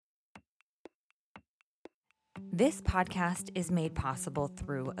This podcast is made possible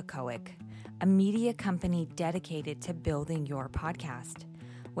through Echoic, a media company dedicated to building your podcast.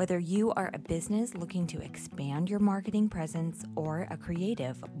 Whether you are a business looking to expand your marketing presence or a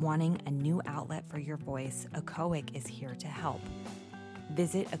creative wanting a new outlet for your voice, Echoic is here to help.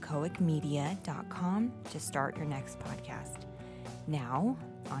 Visit echoicmedia.com to start your next podcast. Now,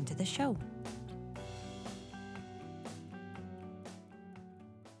 on to the show.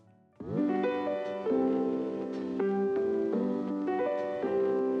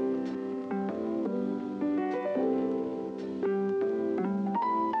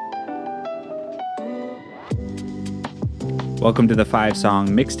 Welcome to the 5-Song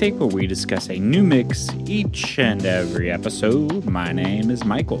Mixtape, where we discuss a new mix each and every episode. My name is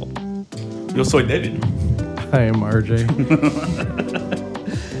Michael. Yo soy David. I am RJ.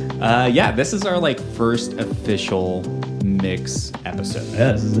 This is our first official mix episode.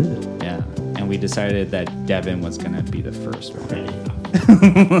 Yeah, this is it. Yeah, and we decided that Devin was going to be the first one.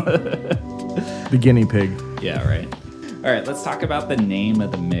 The guinea pig. Yeah, right. All right, let's talk about the name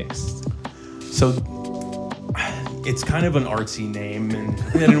of the mix. So it's kind of an artsy name, and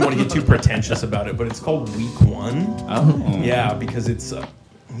I didn't want to get too pretentious about it, but it's called Week 1. Oh. Yeah, because it's,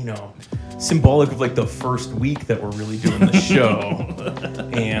 symbolic of the first week that we're really doing the show.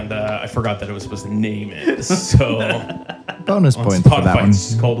 And I forgot that I was supposed to name it. So Bonus on points for that Spotify, one.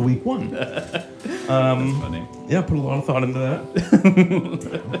 it's called Week 1. That's funny. Yeah, put a lot of thought into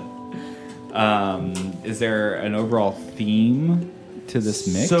that. Is there an overall theme to this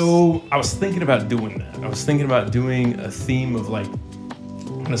mix? So I was thinking about doing that. I was thinking about doing a theme of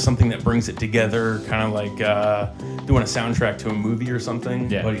kind of something that brings it together, kind of like doing a soundtrack to a movie or something.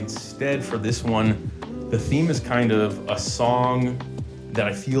 Yeah. But instead, for this one, the theme is kind of a song that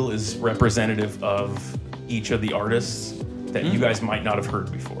I feel is representative of each of the artists that you guys might not have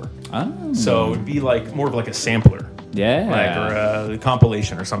heard before. Oh. So it'd be more of a sampler. Yeah. Or a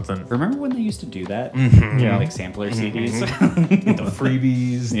compilation or something. Remember when they used to do that? Mm-hmm. Yeah, sampler CDs. Get the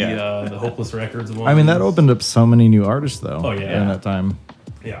freebies, Yeah. the Hopeless Records ones. I mean, that opened up so many new artists, though. Oh, yeah. In that time.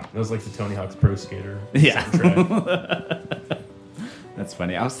 Yeah, that was like the Tony Hawk's Pro Skater Yeah. soundtrack. That's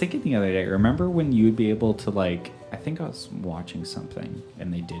funny. I was thinking the other day, remember when you would be able to I think I was watching something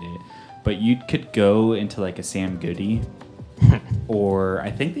and they did it, but you could go into a Sam Goody or I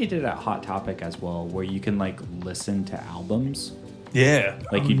think they did it at Hot Topic as well, where you can listen to albums. Yeah.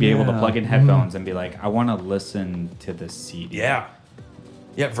 You'd be able to yeah. plug in headphones and be I want to listen to this CD. Yeah.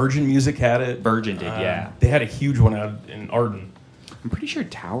 Yeah, Virgin Music had it. Virgin did, yeah. They had a huge one out in Arden. I'm pretty sure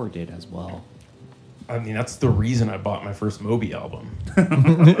Tower did as well. I mean, that's the reason I bought my first Moby album. I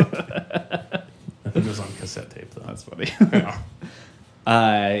think it was on cassette tape, though. That's funny.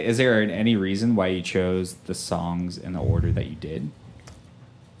 Yeah. Is there any reason why you chose the songs in the order that you did?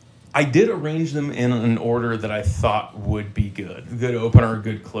 I did arrange them in an order that I thought would be good. Good opener,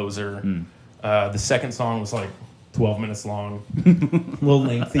 good closer. The second song was 12 minutes long. A little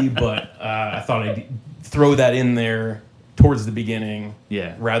lengthy, but I thought I'd throw that in there towards the beginning,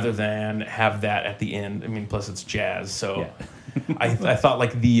 Yeah. rather than have that at the end. I mean, plus it's jazz, so Yeah. I thought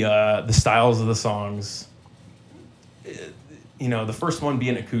the styles of the songs, the first one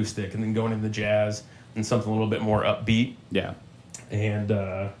being acoustic, and then going into the jazz and something a little bit more upbeat, Yeah. and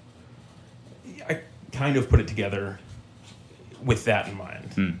I kind of put it together with that in mind.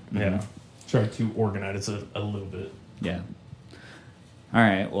 Mm-hmm. Yeah, tried to organize it a little bit. Yeah. All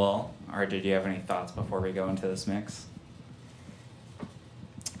right. Well, RJ, do you have any thoughts before we go into this mix?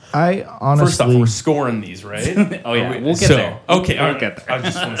 I honestly. First off, we're scoring these, right? Oh, yeah. Are We'll get there. Okay, We'll get there. I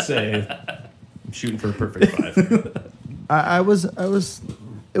just want to say, I'm shooting for a perfect 5. I was.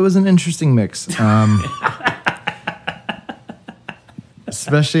 It was an interesting mix.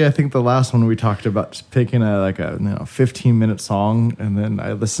 Especially, I think the last one we talked about just picking a 15-minute song, and then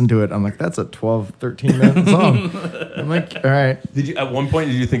I listened to it. I'm like, that's a 12, 13-minute song. I'm like, all right. At one point,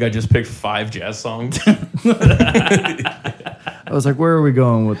 did you think I just picked 5 jazz songs? I was like, where are we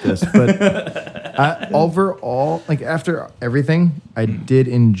going with this? But overall, after everything, I did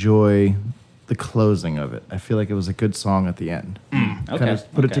enjoy the closing of it. I feel like it was a good song at the end. Okay. Kind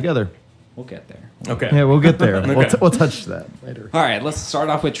of put it together. We'll get there. Okay. Yeah, we'll get there. Okay. We'll touch that later. All right. Let's start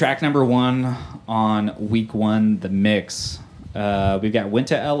off with track number 1 on week 1, the mix. We've got Went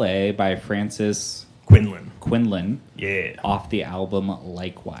to L.A. by Francis Quinlan. Yeah. Off the album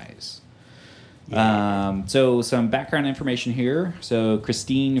Likewise. Yeah. So some background information here. So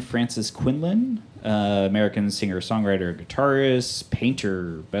Christine Francis Quinlan, American singer-songwriter, guitarist,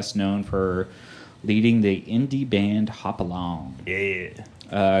 painter, best known for leading the indie band Hop Along. Yeah.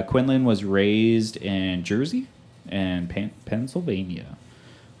 Quinlan was raised in Jersey and Pennsylvania.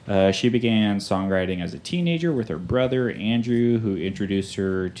 She began songwriting as a teenager with her brother, Andrew, who introduced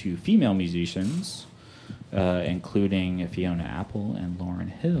her to female musicians, including Fiona Apple and Lauryn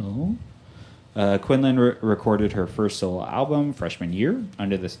Hill. Quinlan recorded her first solo album freshman year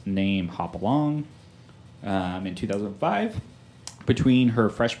under the name Hop Along in 2005. Between her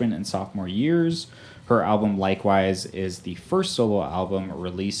freshman and sophomore years, her album Likewise is the first solo album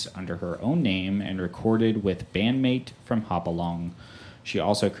released under her own name and recorded with bandmate from Hop Along. She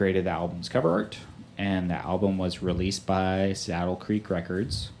also created the album's cover art, and the album was released by Saddle Creek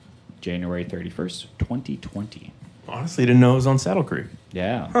Records January 31st, 2020. Honestly, didn't know it was on Saddle Creek.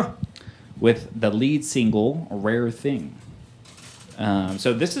 Yeah. Huh. With the lead single, Rare Thing.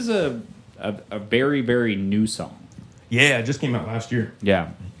 So this is a very, very new song. Yeah, it just came out last year. Yeah.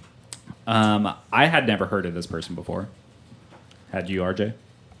 I had never heard of this person before. Had you, RJ?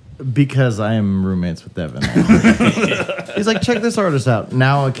 Because I am roommates with Devin. He's like, check this artist out.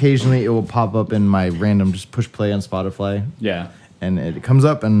 Now, occasionally, it will pop up in my random just push play on Spotify. Yeah. And it comes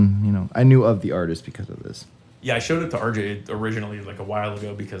up, and, you know, I knew of the artist because of this. Yeah, I showed it to RJ originally like a while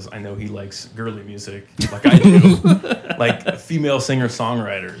ago because I know he likes girly music like I do. Like female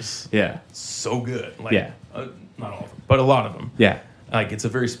singer-songwriters. Yeah. So good. Like, Yeah. Not all of them, but a lot of them. Yeah. Like, it's a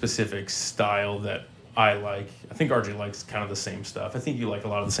very specific style that I like. I think RJ likes kind of the same stuff. I think you like a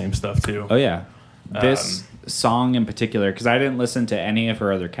lot of the same stuff, too. Oh, yeah. This song in particular, because I didn't listen to any of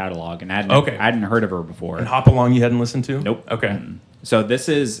her other catalog, and I hadn't heard of her before. And Hop Along you hadn't listened to? Nope. Okay. Mm-mm. So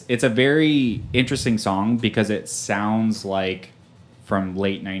it's a very interesting song because it sounds like from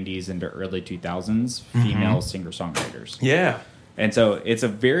late 90s into early 2000s female singer-songwriters. Yeah. And so it's a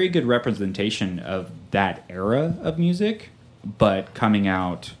very good representation of that era of music, but coming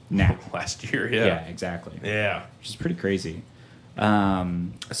out now. Last year, yeah. Yeah, exactly. Yeah. Which is pretty crazy.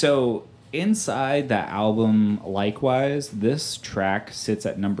 So inside the album, Likewise, this track sits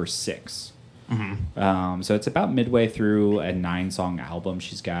at number 6. So it's about midway through a 9-song album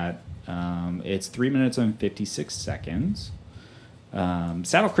she's got. It's 3 minutes and 56 seconds.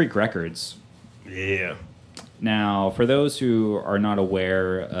 Saddle Creek Records. Yeah. Now, for those who are not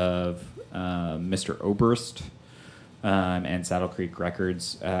aware of Mr. Oberst and Saddle Creek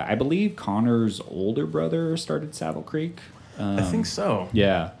Records, I believe Connor's older brother started Saddle Creek. I think so.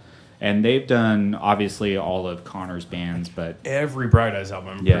 Yeah. And they've done, obviously, all of Connor's bands, but... Every Bright Eyes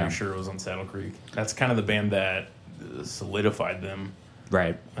album, I'm Yeah. pretty sure, was on Saddle Creek. That's kind of the band that solidified them.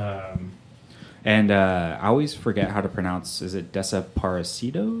 Right. And I always forget how to pronounce... Is it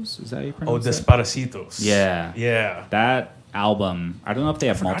Desaparecidos? Is that how you pronounce it? Desparacitos. Yeah. Yeah. That album... I don't know if they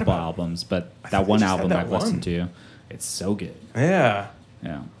have forgot multiple about it. albums, but I that think one they just had album that I've one. listened to, it's so good. Yeah.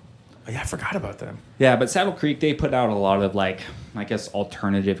 Yeah. Yeah, I forgot about them. Yeah, but Saddle Creek, they put out a lot of, like, I guess,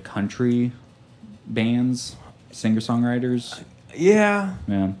 alternative country bands, singer-songwriters. Yeah.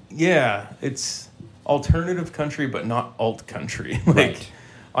 Yeah. Yeah. It's alternative country, but not alt country. Right.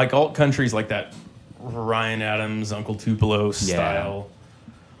 Like alt country's like that Ryan Adams, Uncle Tupelo style.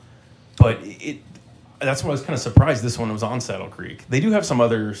 But that's why I was kind of surprised this one was on Saddle Creek. They do have some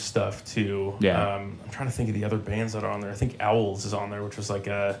other stuff, too. Yeah. I'm trying to think of the other bands that are on there. I think Owls is on there, which was like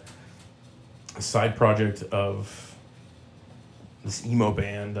a side project of this emo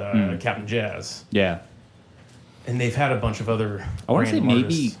band, Captain Jazz. Yeah. And they've had a bunch of other I want to say random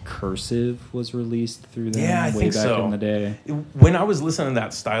maybe artists. Cursive was released through them Yeah, I way think back so. in the day. When I was listening to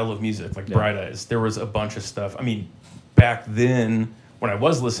that style of music, like Yeah. Bright Eyes, there was a bunch of stuff. I mean, back then, when I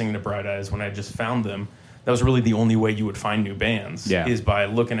was listening to Bright Eyes, when I just found them, that was really the only way you would find new bands, Yeah. is by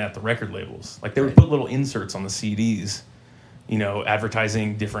looking at the record labels. Like, they would put little inserts on the CDs, you know,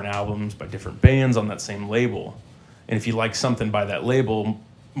 advertising different albums by different bands on that same label. And if you like something by that label,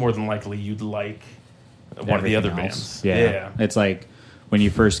 more than likely you'd like one of the other Everything else. bands. Yeah. It's like when you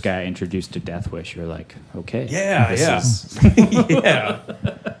first got introduced to Death Wish, you're like, okay. Yeah, this yeah. is- Yeah.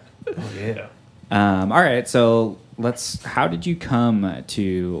 Oh, yeah. All right. So how did you come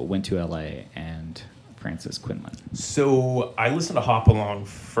to Went to LA and Francis Quinlan? So I listened to Hop Along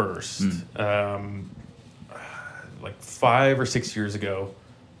first, like 5 or 6 years ago.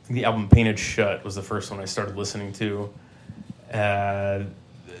 I think the album Painted Shut was the first one I started listening to.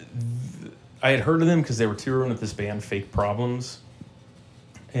 I had heard of them because they were touring with this band, Fake Problems.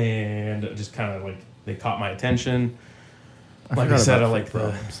 And just kind of like, they caught my attention. Like I forgot said, I about like Fake the...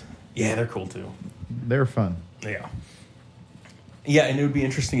 Problems. Yeah, they're cool too. They're fun. Yeah. Yeah, and it would be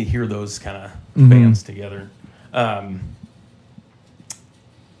interesting to hear those kind of bands together. I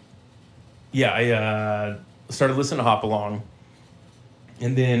started listening to Hop Along,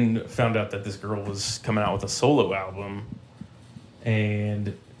 and then found out that this girl was coming out with a solo album,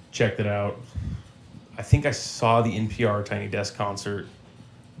 and checked it out. I think I saw the NPR Tiny Desk concert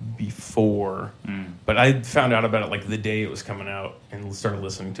before, but I found out about it like the day it was coming out and started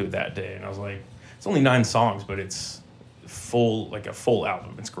listening to it that day. And I was like, it's only 9 songs, but it's a full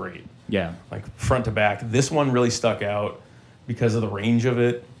album. It's great. Yeah. Like front to back. This one really stuck out because of the range of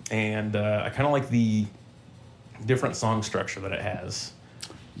it. And I kind of like the different song structure that it has.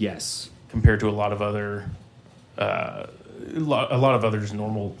 Yes. Compared to a lot of other, a lot of others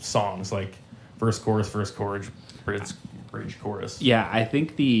normal songs like verse, chorus, bridge, chorus. Yeah, I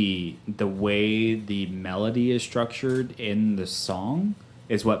think the way the melody is structured in the song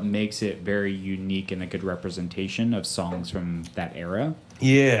is what makes it very unique and a good representation of songs from that era.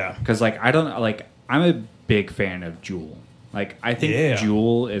 Yeah. Because, like, I'm a big fan of Jewel. Like, I think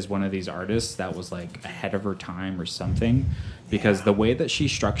Jewel is one of these artists that was, like, ahead of her time or something. Because the way that she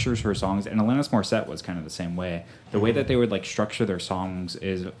structures her songs, and Alanis Morissette was kind of the same way, the way that they would, like, structure their songs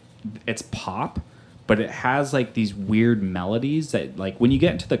is, it's pop, but it has, like, these weird melodies that, like, when you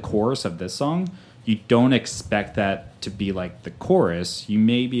get into the chorus of this song, you don't expect that to be, like, the chorus. You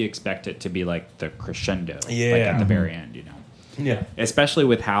maybe expect it to be, like, the crescendo, like, at the very end, you know? Yeah. Especially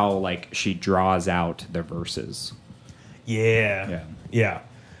with how, like, she draws out the verses. Yeah.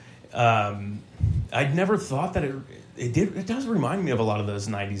 I'd never thought that it does remind me of a lot of those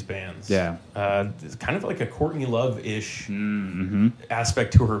 90s bands. Yeah. It's kind of like a Courtney Love-ish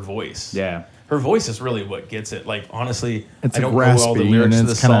aspect to her voice. Yeah. Her voice is really what gets it. Like, honestly, it's I don't know all the raspy, lyrics and of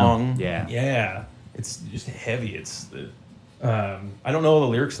the it's kinda- song. Yeah. It's just heavy. I don't know all the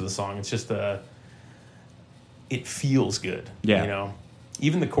lyrics of the song. It's just it feels good. Yeah. You know?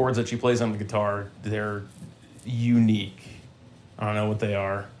 Even the chords that she plays on the guitar, they're unique. I don't know what they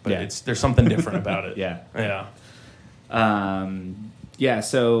are, but there's something different about it. Yeah.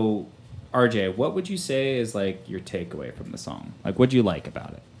 So RJ, what would you say is like your takeaway from the song? Like, what do you like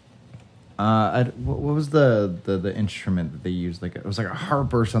about it? What was the instrument that they used? Like, it was like a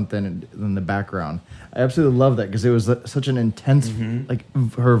harp or something in the background. I absolutely love that because it was such an intense, like,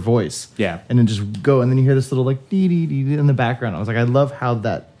 her voice. Yeah. And then just go, and then you hear this little, like, dee dee dee in the background. I was like, I love how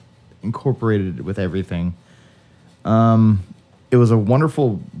that incorporated it with everything. It was a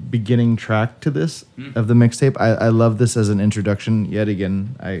wonderful beginning track to this of the mixtape. I love this as an introduction. Yet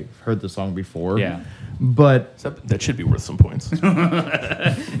again, I've heard the song before. Yeah. But that should be worth some points.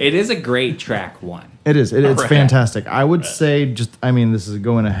 It is a great track one. It is. It's right. fantastic. I would say this is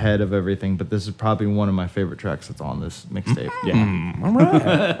going ahead of everything, but this is probably one of my favorite tracks that's on this mixtape. Yeah. All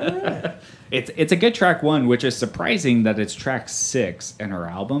right. It's a good track one, which is surprising that it's track 6 in her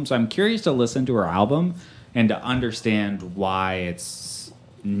album. So I'm curious to listen to her album and to understand why it's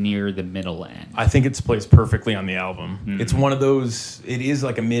near the middle end. I think it's placed perfectly on the album. It's one of those, it is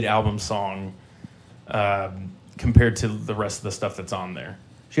like a mid-album song compared to the rest of the stuff that's on there.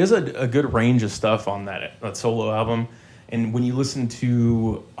 She has a good range of stuff on that solo album. And when you listen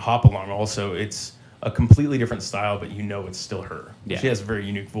to Hop Along also, it's a completely different style, but you know it's still her. Yeah. She has a very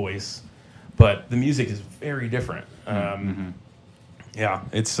unique voice, but the music is very different. Yeah,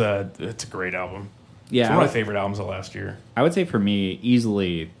 it's a great album. Yeah, It's one of my favorite albums of last year. I would say for me,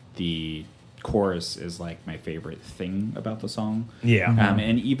 easily the chorus is like my favorite thing about the song. Yeah.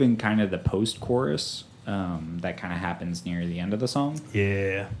 And even kind of the post-chorus that kind of happens near the end of the song.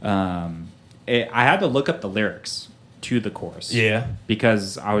 Yeah. I had to look up the lyrics to the chorus. Yeah.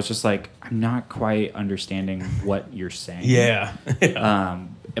 Because I was just like, I'm not quite understanding what you're saying. Yeah.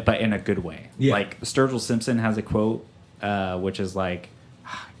 But in a good way. Yeah. Like Sturgill Simpson has a quote, which is like,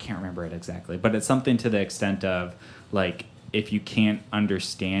 I can't remember it exactly, but it's something to the extent of like, if you can't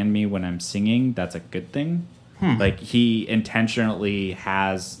understand me when I'm singing, that's a good thing. Like he intentionally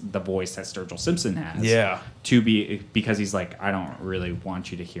has the voice that Sturgill Simpson has. Yeah. Because he's like, I don't really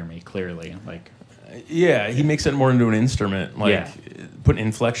want you to hear me clearly. Like, yeah, he makes it more into an instrument, like putting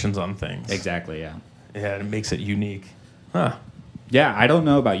inflections on things. exactly. Yeah. Yeah, it makes it unique. Huh. Yeah, I don't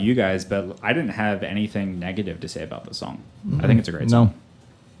know about you guys, but I didn't have anything negative to say about the song. I think it's a great song.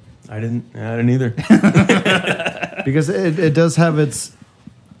 I didn't either. Because it does have its,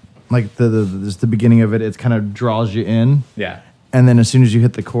 like, just the beginning of it, it kind of draws you in. Yeah. And then as soon as you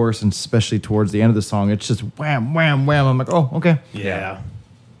hit the chorus, and especially towards the end of the song, it's just wham, wham, wham. I'm like, oh, okay. Yeah.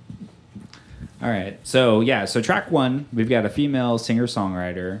 All right. So track 1, we've got a female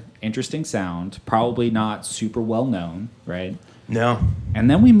singer-songwriter, interesting sound, probably not super well known, right? No. And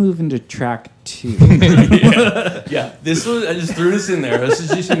then we move into track 2. Yeah. This was, I just threw this in there. This is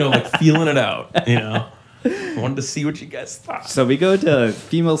just, like feeling it out, I wanted to see what you guys thought. So we go to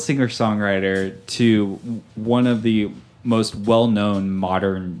female singer-songwriter to one of the most well-known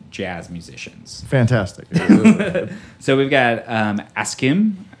modern jazz musicians. Fantastic. So we've got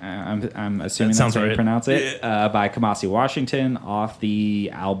Askim, I'm assuming that's how you right. pronounce it, by Kamasi Washington off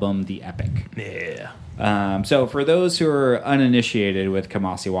the album The Epic. Yeah. So for those who are uninitiated with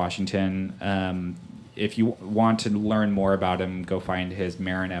Kamasi Washington, if you want to learn more about him, go find his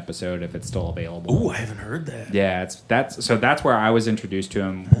Marin episode if it's still available. Ooh, I haven't heard that. Yeah, that's where I was introduced to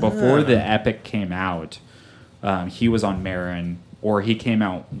him before the Epic came out. He was on Marin, or he came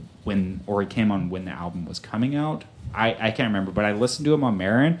on when the album was coming out. I can't remember, but I listened to him on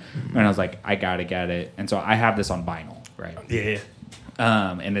Marin, and I was like, I gotta get it. And so I have this on vinyl, right? Yeah.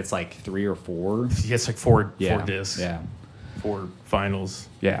 And it's like 3 or 4. Yeah, it's like four Yeah. discs. Yeah. 4 finals.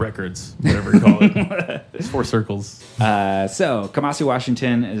 Yeah. Records. Whatever you call it. It's 4 circles. So Kamasi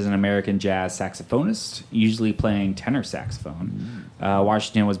Washington is an American jazz saxophonist, usually playing tenor saxophone.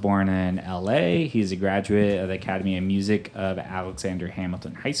 Washington was born in L.A. He's a graduate of the Academy of Music of Alexander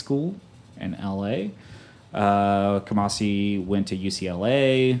Hamilton High School in L.A. Kamasi went to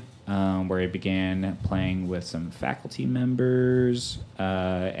UCLA, where he began playing with some faculty members.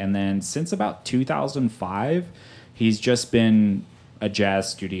 And then since about 2005, he's just been a jazz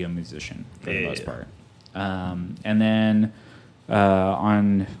studio musician for the most part. And then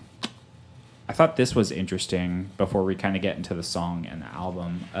I thought this was interesting before we kind of get into the song and the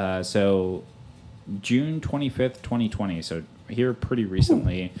album. So June 25th, 2020, so here pretty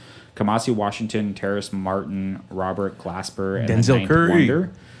recently, Kamasi Washington, Terrace Martin, Robert Glasper, and Denzel the Ninth Curry.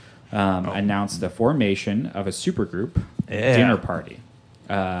 Wonder announced the formation of a supergroup, Dinner Party.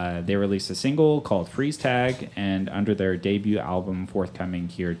 They released a single called Freeze Tag, and under their debut album forthcoming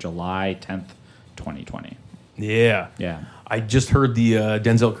here July 10th, 2020. Yeah. Yeah. I just heard the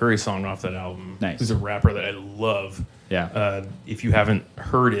Denzel Curry song off that album. Nice. He's a rapper that I love. Yeah. If you haven't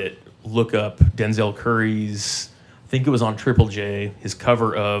heard it, look up Denzel Curry's, I think it was on Triple J, his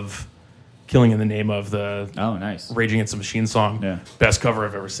cover of Killing in the Name of, the Oh, nice. Rage Against the Machine song. Yeah. Best cover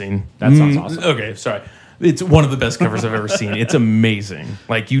I've ever seen. That sounds awesome. Okay, sorry. It's one of the best covers I've ever seen. It's amazing.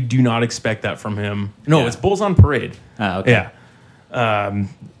 Like, you do not expect that from him. No, Yeah. it's Bulls on Parade. Oh, okay. Yeah.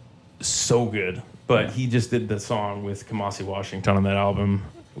 So good. But he just did the song with Kamasi Washington on that album,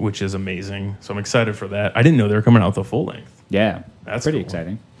 which is amazing. So I'm excited for that. I didn't know they were coming out with a full length. Yeah. That's pretty cool.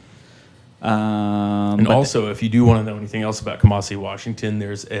 exciting. And also, if you do want to know anything else about Kamasi Washington,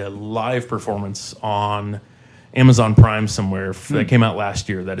 there's a live performance on Amazon Prime somewhere that came out last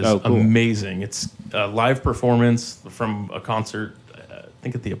year that is cool. amazing. It's a live performance from a concert, I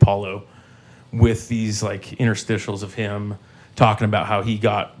think at the Apollo, with these like interstitials of him talking about how he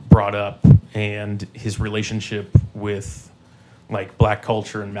got brought up and his relationship with like black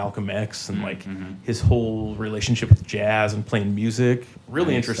culture and Malcolm X and like his whole relationship with jazz and playing music.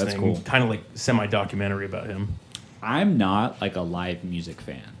 Really Nice, that's interesting. cool. Kind of like semi-documentary about him. I'm not like a live music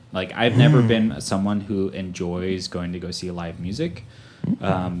fan. Like I've never been someone who enjoys going to go see live music.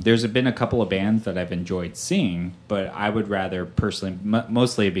 There's been a couple of bands that I've enjoyed seeing, but I would rather personally,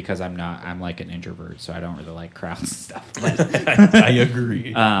 mostly because I'm like an introvert, so I don't really like crowds and stuff. I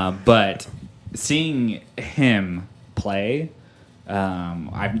agree. But seeing him play,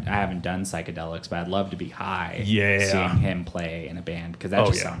 I haven't done psychedelics, but I'd love to be high. Yeah. Seeing him play in a band because that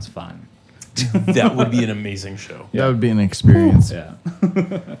just sounds fun. That would be an amazing show. That would be an experience. Yeah.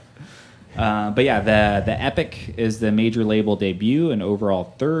 But yeah, the Epic is the major label debut and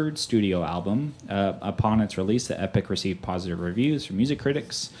overall third studio album. Upon its release, the Epic received positive reviews from music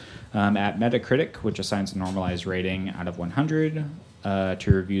critics. At Metacritic, which assigns a normalized rating out of 100 to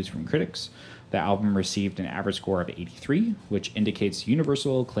reviews from critics, the album received an average score of 83, which indicates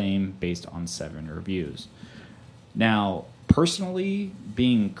universal acclaim based on 7 reviews. Now, personally,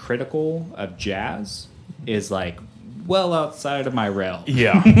 being critical of jazz is like well outside of my realm.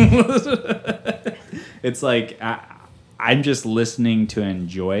 Yeah. It's like I'm just listening to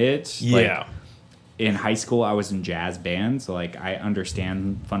enjoy it. Yeah. Like, in high school, I was in jazz band, so like I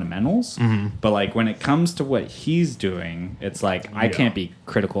understand fundamentals. But like when it comes to what he's doing, it's like I can't be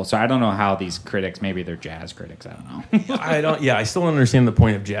critical. So I don't know how these critics, maybe they're jazz critics. I don't know. I still don't understand the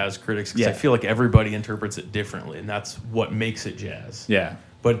point of jazz critics because I Yeah. feel like everybody interprets it differently, and that's what makes it jazz. Yeah.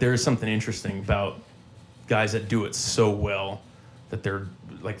 But there's something interesting about guys that do it so well that they're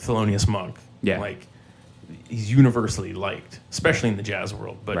like Thelonious Monk. Yeah. Like, he's universally liked, especially in the jazz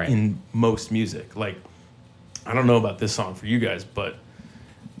world, but Right. in most music. Like, I don't know about this song for you guys, but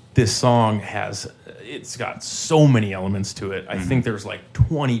this song it's got so many elements to it. I think there's like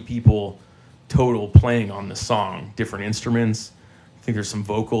 20 people total playing on this song, different instruments. I think there's some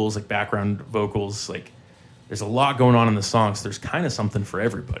vocals, like background vocals. Like, there's a lot going on in the song, so there's kind of something for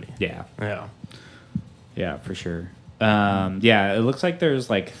everybody. Yeah. Yeah. Yeah, for sure. Yeah, it looks like there's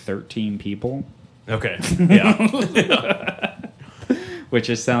like 13 people, Okay. Yeah. which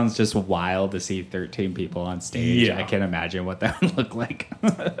just sounds just wild to see 13 people on stage. Yeah. I can't imagine what that would look like.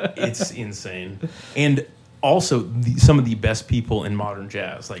 It's insane. And also some of the best people in modern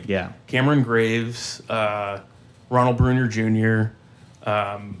jazz, like Yeah. Cameron Graves, Ronald Bruner Jr.,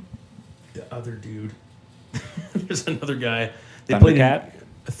 the other dude. There's another guy. They played Thundercat?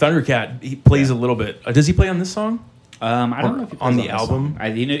 Thundercat. He plays a little bit. Does he play on this song? I don't know if he plays on the this album?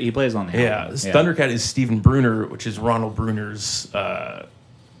 song. He plays on the Yeah. album. Thundercat is Stephen Bruner, which is Ronald Bruner's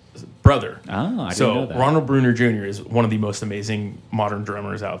brother. Oh, I didn't So know that. Ronald Bruner Jr. is one of the most amazing modern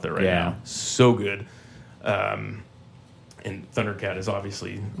drummers out there right Yeah. now. So good. And Thundercat is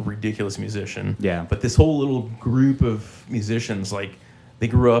obviously a ridiculous musician. Yeah. But this whole little group of musicians, like, they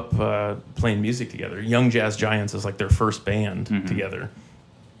grew up playing music together. Young Jazz Giants is like their first band together.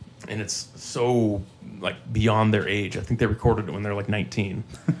 And it's so, like, beyond their age. I think they recorded it when they're like 19.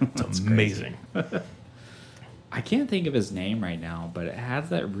 It's amazing. I can't think of his name right now, but it has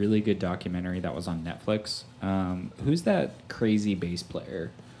that really good documentary that was on Netflix. Who's that crazy bass player?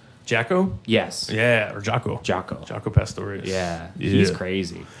 Jacko? Yes. Yeah, or Jocko. Jocko. Jocko Pastorius. Yeah. He's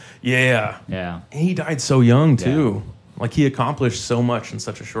crazy. Yeah. Yeah. And he died so young, too. Like, he accomplished so much in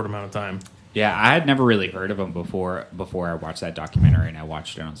such a short amount of time. Yeah, I had never really heard of him before I watched that documentary, and I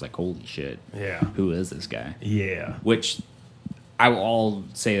watched it and I was like, holy shit. Yeah. Who is this guy? Yeah. Which I will all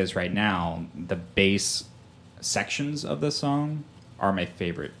say this right now, the bass sections of the song are my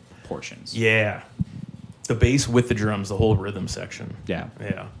favorite portions. Yeah. The bass with the drums, the whole rhythm section. Yeah.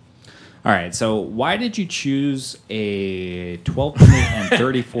 Yeah. All right, so why did you choose a 12-minute and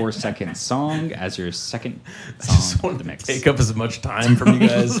 34-second song as your second I just song of wanted the to mix? take up as much time from you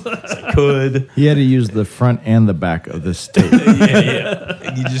guys as I could. He had to use the front and the back of this tape. Yeah.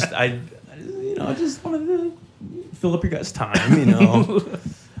 I just wanted to fill up your guys' time,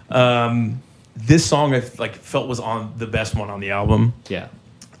 This song I felt was on the best one on the album. Yeah.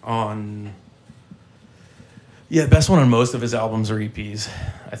 Best one on most of his albums or EPs.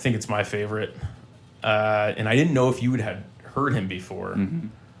 I think it's my favorite. And I didn't know if you had heard him before. Mm-hmm.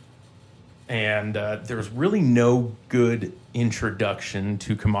 And there was really no good introduction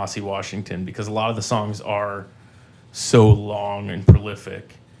to Kamasi Washington because a lot of the songs are so long and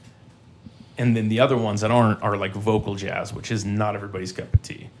prolific. And then the other ones that aren't are like vocal jazz, which is not everybody's cup of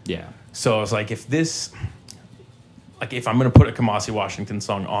tea. Yeah. So I was like, if I'm going to put a Kamasi Washington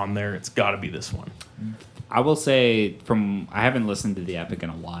song on there, it's got to be this one. I will say I haven't listened to The Epic in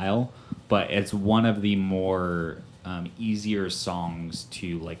a while, but it's one of the more easier songs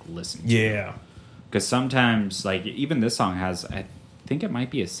to listen to. Yeah. Because sometimes even this song has, I think it might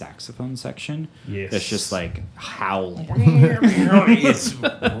be a saxophone section. Yes. That's just howling.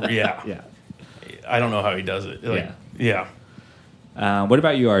 Yeah. Yeah. I don't know how he does it. Yeah. What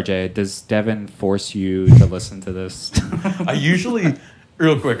about you, RJ? Does Devin force you to listen to this? I usually,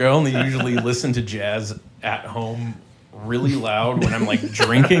 real quick, I only usually listen to jazz at home really loud when I'm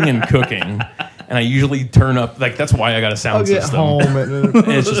drinking and cooking. And I usually turn up, that's why I got a sound I'll get system. home And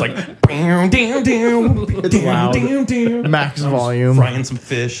it's just It's loud. Max volume. Frying some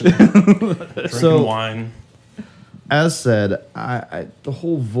fish, drinking wine. As said, I the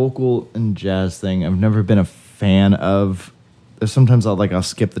whole vocal and jazz thing, I've never been a fan of. Sometimes I'll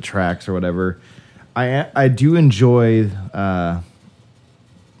skip the tracks or whatever. I do enjoy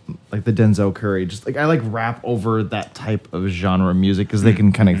the Denzel Curry. Just I rap over that type of genre music because they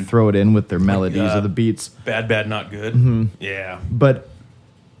can kind of throw it in with their melodies or the beats. Bad, not good. Yeah. But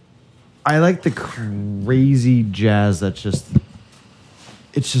I like the crazy jazz that's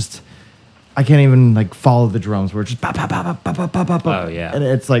it's just I can't even follow the drums where it's just bop, bop, bop, bop, bop, bop, bop, bop. Oh, yeah. And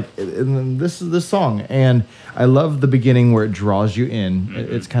it's and then this is the song, and I love the beginning where it draws you in.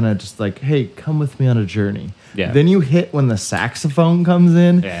 Mm-hmm. It's kind of just hey, come with me on a journey. Yeah. Then you hit when the saxophone comes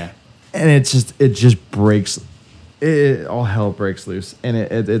in. Yeah. And it just breaks. All hell breaks loose, and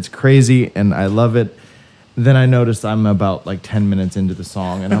it's crazy, and I love it. Then I noticed I'm about 10 minutes into the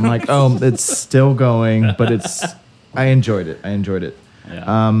song, and I'm like, oh, it's still going, but I enjoyed it.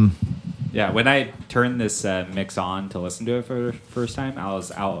 Yeah. Yeah, when I turned this mix on to listen to it for the first time, I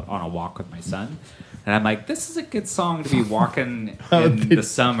was out on a walk with my son. And I'm like, this is a good song to be walking in the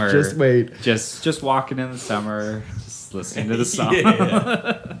summer. Just wait. Just walking in the summer, just listening to the song.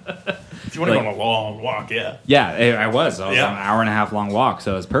 Yeah. If you want to go on a long walk, yeah. Yeah, I was. I was Yeah. on an hour and a half long walk,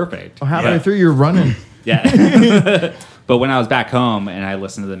 so it was perfect. Oh, halfway Yeah. through, you're running. Yeah. But when I was back home and I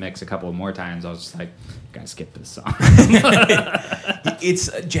listened to the mix a couple more times, I was just like, gotta skip this song.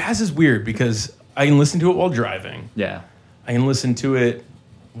 Jazz is weird because I can listen to it while driving. Yeah. I can listen to it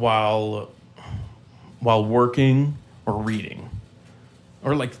while working, or reading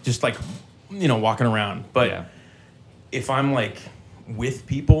or like just like, you know, walking around. But Yeah. if I'm like with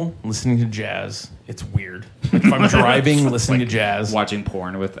people listening to jazz, it's weird. Like if I'm driving, listening to jazz. Watching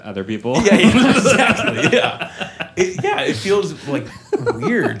porn with other people. Yeah, exactly. Yeah. It feels like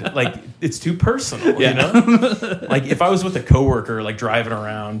weird. Like it's too personal, you know? Like if I was with a coworker, like driving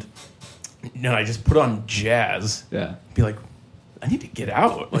around, and I just put on jazz, Yeah. be like, I need to get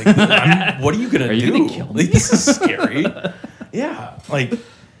out. Like, what are you gonna Are you do? gonna kill me? Like, this is scary. Yeah, like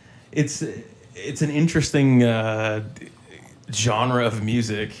it's an interesting genre of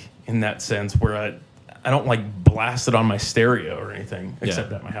music in that sense, where I don't like blast it on my stereo or anything,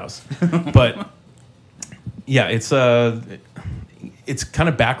 except at my house. But yeah, it's kind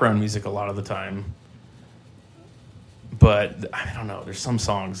of background music a lot of the time. But I don't know. There's some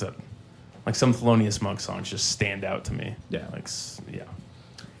songs that, like some Thelonious Monk songs, just stand out to me. Yeah. Like yeah.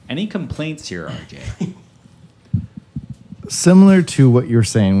 Any complaints here, RJ? Similar to what you're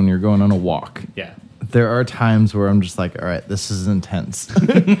saying when you're going on a walk. Yeah. There are times where I'm just like, all right, this is intense.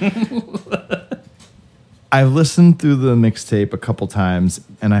 I've listened through the mixtape a couple times,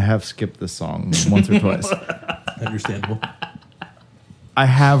 and I have skipped this song once or twice. Understandable. I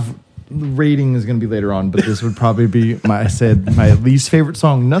have rating is going to be later on, but this would probably be my least favorite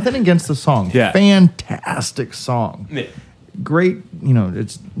song. Nothing against the song. Yeah. Fantastic song. Yeah. Great, you know,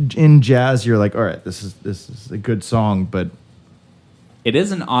 it's in jazz. You're like, all right, this is a good song, but It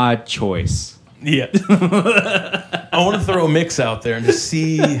is an odd choice. Yeah. I want to throw a mix out there and just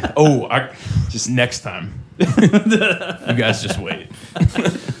see. Just next time. You guys just wait.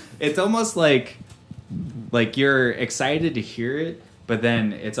 It's almost like you're excited to hear it, but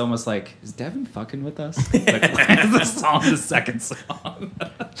then it's almost like, is Devin fucking with us? Like, why is this song the second song?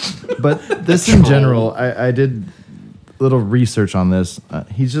 But this in general, I did a little research on this.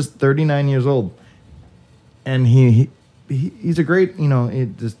 He's just 39 years old, and he's a great, you know,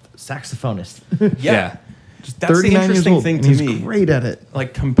 just saxophonist. Yeah. Just that's the 39 years interesting old, thing and to he's me. great at it.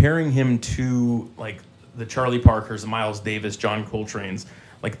 Like comparing him to like the Charlie Parkers, the Miles Davis, John Coltrane's,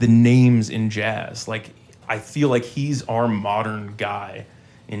 like the names in jazz. Like I feel like he's our modern guy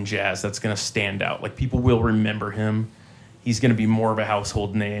in jazz that's going to stand out. Like people will remember him. He's going to be more of a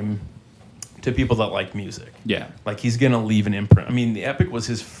household name to people that like music. Yeah. Like he's going to leave an imprint. I mean, The Epic was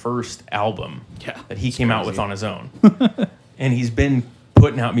his first album that he came out with on his own. And he's been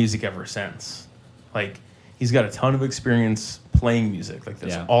putting out music ever since. Like he's got a ton of experience playing music. Like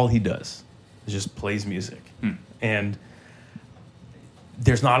that's all he does is just plays music. And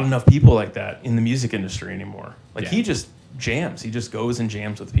there's not enough people like that in the music industry anymore. Like he just jams. He just goes and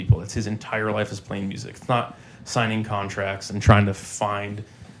jams with people. It's his entire life is playing music. It's not signing contracts and trying to find,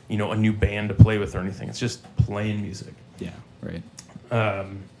 you know, a new band to play with or anything. It's just playing music. Yeah. Right.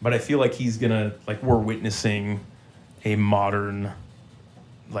 But I feel like he's gonna, like, we're witnessing a modern,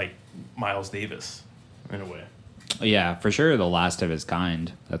 like, Miles Davis in a way. Yeah, for sure. The last of his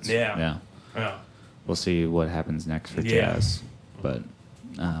kind. That's Yeah. We'll see what happens next for jazz, but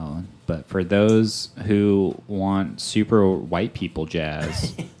for those who want super white people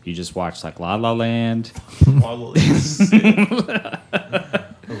jazz, you just watch like La La Land. La La Land. I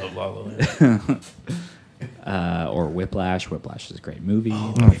love La La Land. Or Whiplash. Whiplash is a great movie.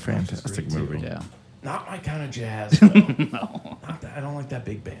 Oh, fantastic movie. Yeah. Not my kind of jazz, though. No. Not that, I don't like that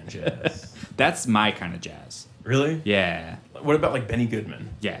big band jazz. That's my kind of jazz. Really? Yeah. What about, like, Benny Goodman?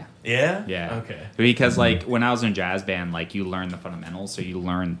 Yeah. Yeah? Yeah. Okay. Because like when I was in jazz band, like you learn the fundamentals, so you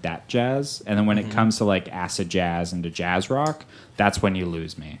learn that jazz, and then when it comes to like acid jazz and to jazz rock, that's when you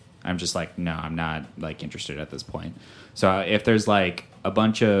lose me. I'm just like, no, I'm not like interested at this point. So if there's like a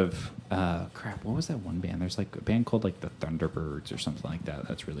bunch of what was that one band? There's like a band called like the Thunderbirds or something like that.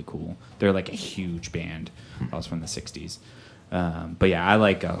 That's really cool. They're like a huge band. That was from the '60s. But yeah, I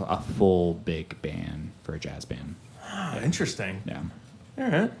like a full big band for a jazz band. Interesting. Yeah. All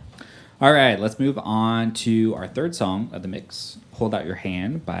right. All right, let's move on to our third song of the mix, Hold Out Your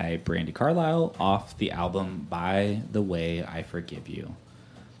Hand by Brandi Carlile off the album By the Way I Forgive You.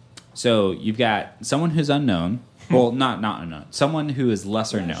 So you've got someone who's unknown. Well, not unknown. Someone who is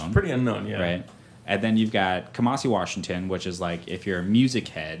lesser known. Pretty unknown, yeah. Right? And then you've got Kamasi Washington, which is like, if you're a music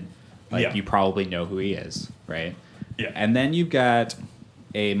head, like you probably know who he is, right? Yeah. And then you've got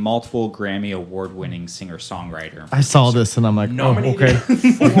a multiple Grammy award-winning singer-songwriter. I saw this and I'm like, Nominated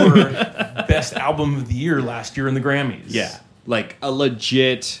okay. for Best Album of the Year last year in the Grammys. Yeah. Like a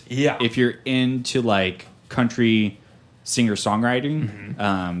legit, if you're into like country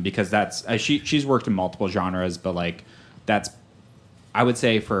singer-songwriting, because that's, she's worked in multiple genres, but like that's, I would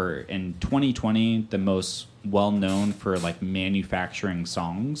say for in 2020, the most well-known for like manufacturing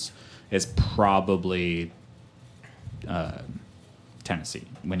songs is probably Tennessee.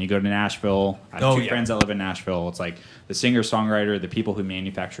 When you go to Nashville, I have two friends that live in Nashville. It's like the singer-songwriter, the people who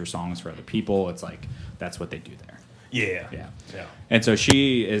manufacture songs for other people. It's like that's what they do there. Yeah. And so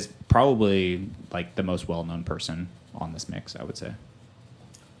she is probably like the most well-known person on this mix, I would say.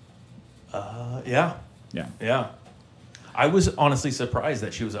 Yeah. Yeah. I was honestly surprised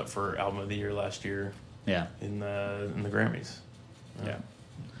that she was up for Album of the Year last year. Yeah. In the Grammys. Yeah.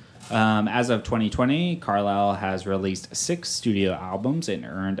 As of 2020, Carlisle has released 6 studio albums and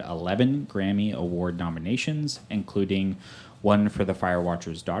earned 11 Grammy Award nominations, including 1 for The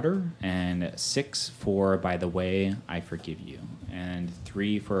Firewatcher's Daughter, and 6 for By the Way, I Forgive You, and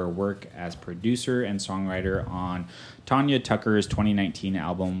 3 for her work as producer and songwriter on Tanya Tucker's 2019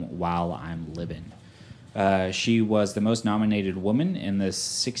 album, While I'm Livin'. She was the most nominated woman in the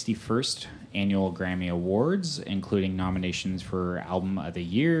 61st Annual Grammy Awards, including nominations for Album of the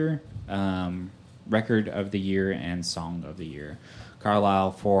Year, Record of the Year, and Song of the Year.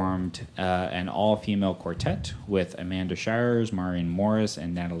 Carlisle formed an all-female quartet with Amanda Shires, Marion Morris,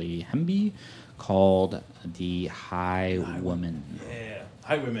 and Natalie Hemby called the High Women. Yeah,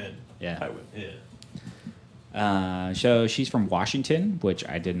 High Women. Yeah. High Women. Yeah. So she's from Washington, which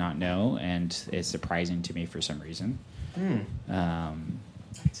I did not know, and is surprising to me for some reason. I can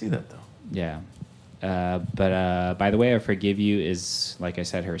see that, though. Yeah. But By the Way, I Forgive You is, like I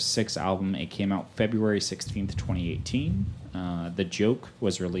said, her 6th album. It came out February 16th, 2018. The Joke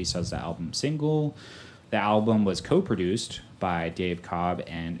was released as the album single. The album was co-produced by Dave Cobb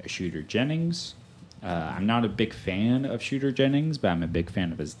and Shooter Jennings. I'm not a big fan of Shooter Jennings, but I'm a big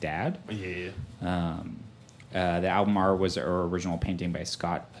fan of his dad. Yeah. The album art was an original painting by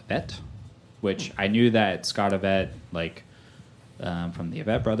Scott Avett, which I knew that Scott Avett, like from the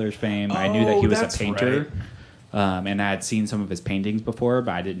Avett Brothers fame, I knew that he was a painter, right. And I had seen some of his paintings before,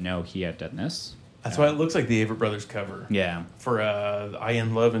 but I didn't know he had done this. That's why it looks like the Avett Brothers cover. Yeah. For I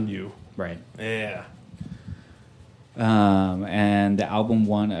Am Loving You. Right. Yeah. And the album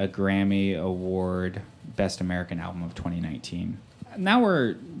won a Grammy Award, Best American Album of 2019. Now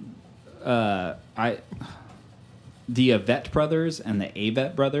we're... the Avett Brothers and the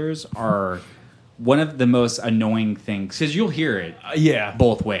Avett Brothers are one of the most annoying things, because you'll hear it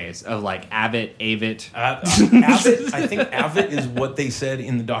both ways, of like Avett. Avett, I think Avett is what they said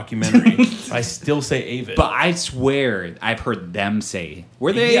in the documentary. I still say Avett. But I swear I've heard them say,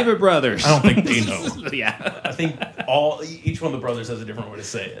 we're the Avett Brothers. I don't think they know. Yeah. I think each one of the brothers has a different way to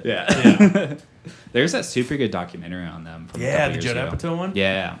say it. Yeah. There's that super good documentary on them. From the Judd Apatow one?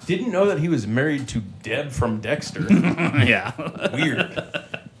 Yeah. Didn't know that he was married to Deb from Dexter. Yeah. Weird.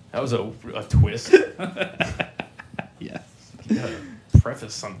 That was a twist. Yeah. You gotta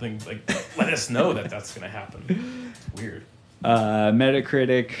preface something, like, let us know that that's going to happen. It's weird.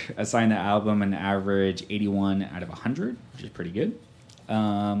 Metacritic assigned the album an average 81 out of 100, which is pretty good.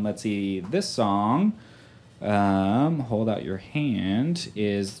 Let's see. This song, Hold Out Your Hand,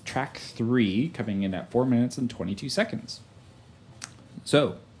 is track 3, coming in at 4 minutes and 22 seconds.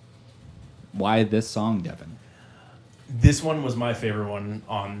 So, why this song, Devin? This one was my favorite one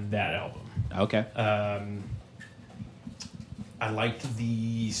on that album. Okay. I liked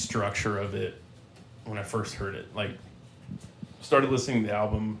the structure of it when I first heard it. Like, started listening to the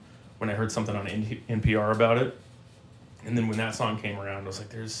album when I heard something on NPR about it. And then when that song came around, I was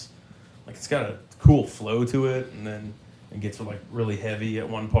like, it's got a cool flow to it. And then it gets like really heavy at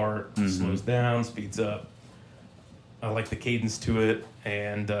one part, slows down, speeds up. I like the cadence to it,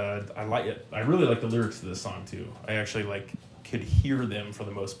 and I like it. I really like the lyrics to this song too. I actually could hear them for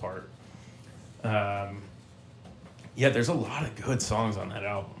the most part. There's a lot of good songs on that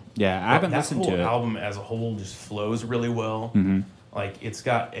album. Yeah, I haven't listened to it. That whole album as a whole just flows really well. Mm-hmm. Like, it's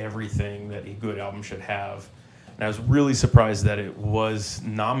got everything that a good album should have. And I was really surprised that it was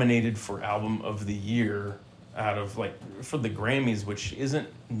nominated for Album of the Year for the Grammys, which isn't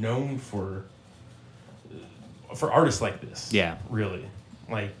known for artists like this. Yeah. Really.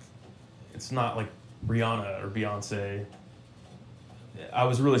 Like, it's not like Rihanna or Beyonce. I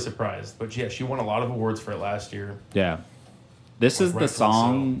was really surprised. But yeah, she won a lot of awards for it last year. Yeah. This is the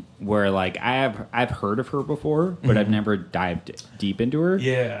song where, like, I've heard of her before, but I've never dived deep into her.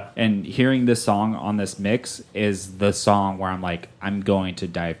 Yeah. And hearing this song on this mix is the song where I'm like, I'm going to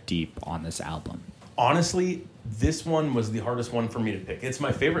dive deep on this album. Honestly, this one was the hardest one for me to pick. It's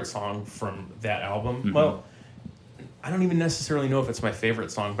my favorite song from that album. Mm-hmm. Well, I don't even necessarily know if it's my favorite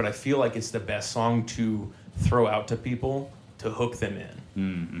song, but I feel like it's the best song to throw out to people to hook them in.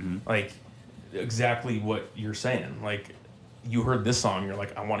 Mm-hmm. Like, exactly what you're saying. Like, you heard this song, you're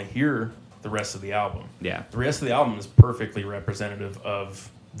like, I want to hear the rest of the album. Yeah. The rest of the album is perfectly representative of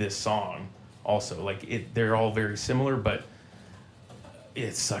this song. also. Like they're all very similar, but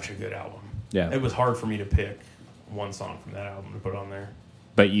it's such a good album. Yeah. It was hard for me to pick one song from that album to put on there.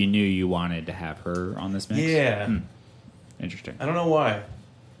 But you knew you wanted to have her on this mix? Yeah. Interesting. I don't know why.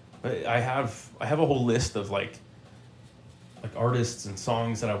 But I have a whole list of like artists and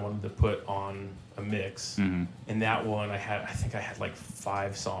songs that I wanted to put on a mix. Mm-hmm. And that one I think I had like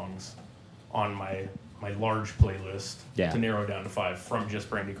 5 songs on my large playlist to narrow down to 5 from just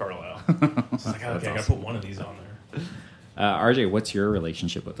Brandi Carlile. So I was like, okay, I gotta put one of these on there. RJ, what's your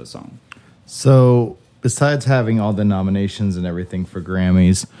relationship with the song? So, besides having all the nominations and everything for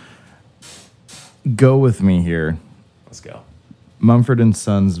Grammys, go with me here. Let's go. Mumford and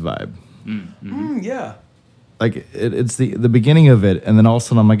Sons vibe. Yeah. Like it's the beginning of it, and then all of a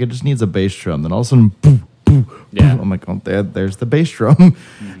sudden I'm like, it just needs a bass drum. Then all of a sudden, boom, boom, Yeah. boom. I'm like, oh, there's the bass drum.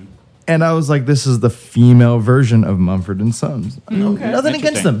 And I was like, this is the female version of Mumford and Sons. Okay. Nothing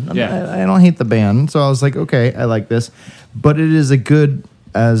against them. Yeah. I don't hate the band. So I was like, okay, I like this. But it is a good,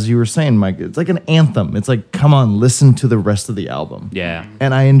 as you were saying, Mike, it's like an anthem. It's like, come on, listen to the rest of the album. Yeah.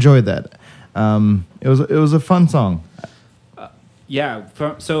 And I enjoyed that. It was a fun song. Yeah.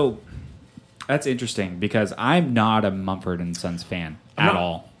 So that's interesting because I'm not a Mumford and Sons fan at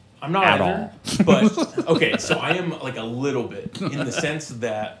all. I'm not at either, all. But okay, so I am like a little bit in the sense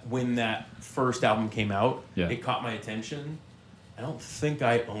that when that first album came out, it caught my attention. I don't think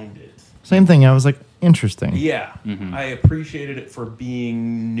I owned it. Same thing. I was like, interesting. Yeah, I appreciated it for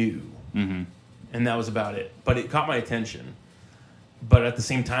being new, and that was about it. But it caught my attention. But at the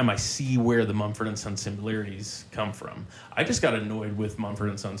same time, I see where the Mumford and Sons similarities come from. I just got annoyed with Mumford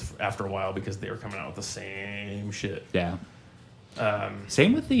and Sons after a while because they were coming out with the same shit. Yeah.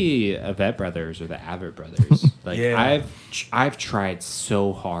 Same with the Avett brothers or the Avett brothers. Like I've tried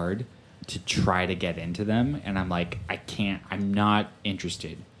so hard to try to get into them, and I'm like, I can't. I'm not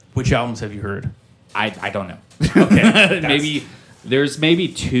interested. Which albums have you heard? I don't know. Okay, maybe there's maybe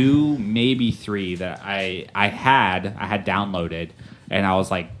 2, maybe 3 that I had downloaded, and I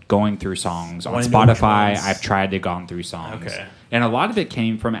was like going through songs on Spotify. I've tried to gone through songs. Okay. And a lot of it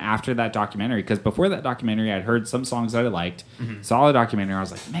came from after that documentary, because before that documentary, I'd heard some songs that I liked. Saw the documentary, I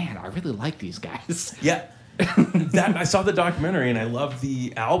was like, man, I really like these guys. Yeah, that I saw the documentary and I love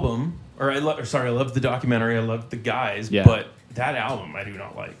the album, I love the documentary. I love the guys, but that album I do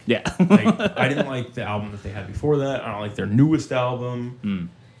not like. Yeah, like, I didn't like the album that they had before that. I don't like their newest album.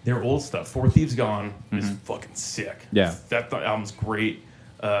 Their old stuff, Four Thieves Gone, is fucking sick. Yeah, that album's great.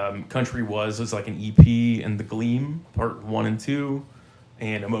 Country was like an EP, and The Gleam Part 1 and 2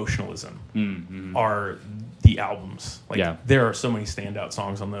 and Emotionalism are the albums. Like there are so many standout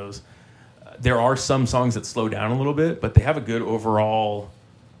songs on those. There are some songs that slow down a little bit, but they have a good overall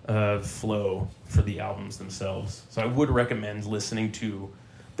flow for the albums themselves. So I would recommend listening to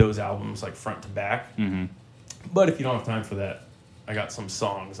those albums like front to back. But if you don't have time for that, I got some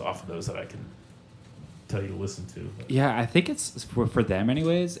songs off of those that I can tell you to listen to. Yeah, I think it's for them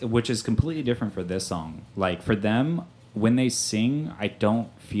anyways, which is completely different for this song. Like for them, when they sing, I don't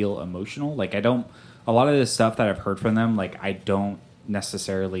feel emotional. Like a lot of the stuff that I've heard from them, like I don't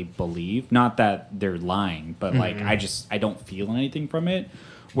necessarily believe. Not that they're lying, but like I don't feel anything from it.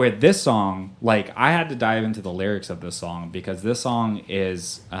 Where this song, like I had to dive into the lyrics of this song, because this song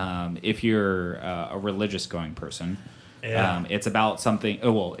is, if you're a religious going person, it's about something.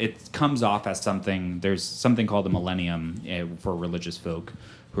 Oh, well, it comes off as something. There's something called the millennium for religious folk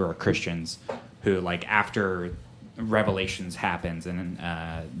who are Christians, who like after Revelations happens, and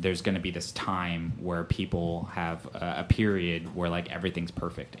there's going to be this time where people have a period where like everything's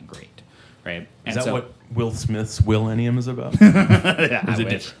perfect and great, right? Is that what Will Smith's Willennium is about? Yeah,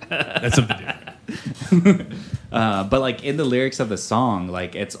 That's something different. But like in the lyrics of the song,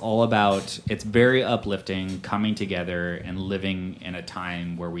 like it's all about, it's very uplifting, coming together and living in a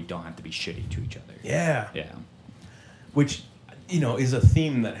time where we don't have to be shitty to each other. Yeah. Which, is a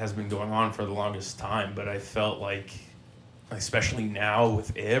theme that has been going on for the longest time, but I felt like, especially now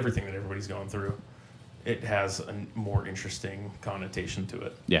with everything that everybody's going through, it has a more interesting connotation to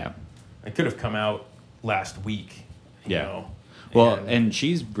it. Yeah. It could have come out last week, you know. Well, and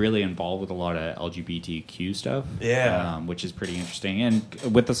she's really involved with a lot of LGBTQ stuff, which is pretty interesting.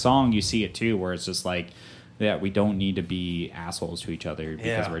 And with the song, you see it too, where it's just like, we don't need to be assholes to each other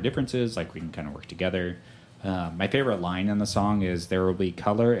because of our differences. Like we can kind of work together. My favorite line in the song is, "There will be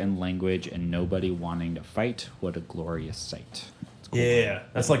color and language and nobody wanting to fight. What a glorious sight." Cool. Yeah,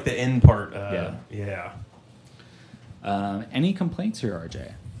 that's like the end part. Any complaints here,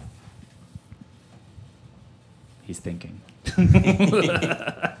 RJ? He's thinking.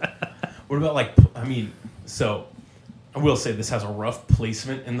 What about I will say this has a rough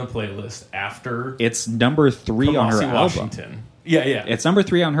placement in the playlist after It's number 3 on her Kamasi album. Washington. Yeah, yeah. It's number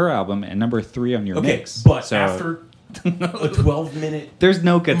 3 on her album and number 3 on your okay, mix. but So after a 12-minute there's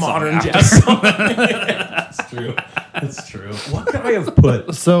no good modern song jazz song. That's true. That's true. What could I have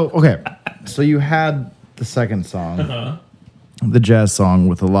put? So, okay. So you had the second song, the jazz song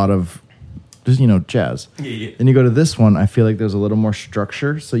with a lot of just, jazz. Yeah. Then you go to this one, I feel like there's a little more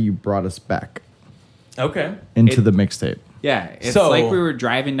structure, so you brought us back Okay. into the mixtape. Yeah, it's So- like we were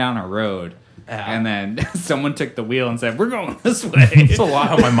driving down a road, Yeah. and then someone took the wheel and said, "We're going this way." It's a lot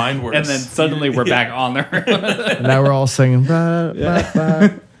how my mind works. And then suddenly we're back on the road. And now we're all singing. Ba, ba,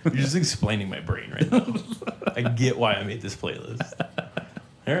 ba. You're just explaining my brain right now. I get why I made this playlist.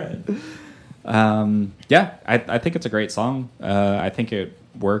 All right. Yeah, I think it's a great song. I think it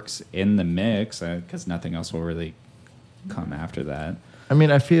works in the mix because nothing else will really come after that. I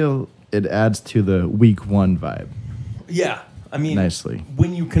mean, I feel it adds to the week one vibe. Yeah. I mean, Nicely.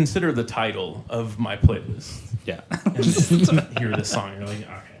 when you consider the title of my playlist Yeah, and then hear this song, you're like,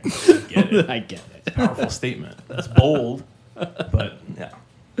 okay, I get it. I get it. Powerful statement. It's bold, but yeah,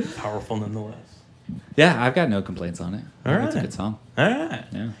 powerful nonetheless. Yeah, I've got no complaints on it. All It's a right. good song. All right.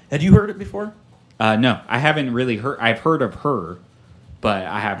 Yeah. Had you heard it before? No, I haven't really heard. I've heard of her, but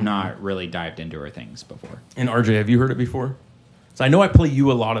I have not really dived into her things before. And RJ, have you heard it before? So I know I play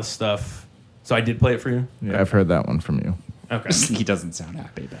you a lot of stuff. So I did play it for you? Yeah, I've heard that one from you. Okay. He doesn't sound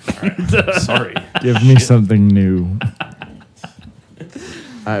happy. But All right. Sorry. Give me something new.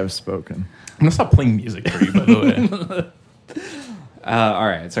 I have spoken. I'm going to stop playing music for you, by the way. all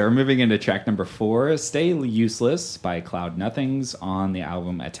right, so we're moving into track number 4, "Stay Useless" by Cloud Nothings on the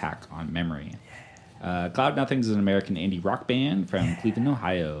album Attack on Memory. Cloud Nothings is an American indie rock band from Cleveland,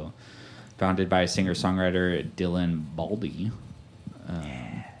 Ohio, founded by singer-songwriter Dylan Baldy.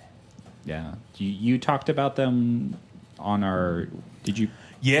 Yeah, you talked about them on our. Did you?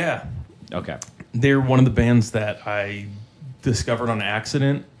 Yeah. Okay. They're one of the bands that I discovered on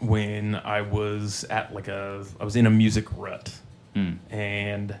accident when I was at I was in a music rut.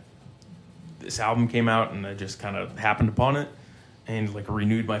 And this album came out and I just kind of happened upon it and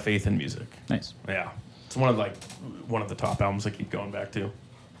renewed my faith in music. Nice. Yeah. It's one of the top albums I keep going back to.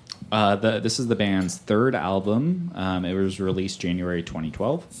 This is the band's 3rd album. It was released January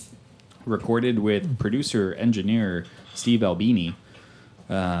 2012. Recorded with producer engineer Steve Albini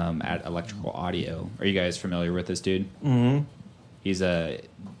at Electrical Audio. Are you guys familiar with this dude? Mm-hmm. He's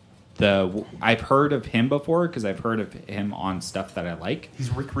I've heard of him before because I've heard of him on stuff that I like. He's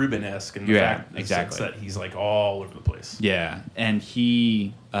Rick Rubin-esque in the Yeah, fact exactly. that he's all over the place. Yeah, and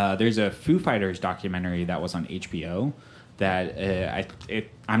he there's a Foo Fighters documentary that was on HBO that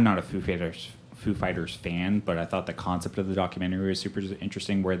I'm not a Foo Fighters fan, but I thought the concept of the documentary was super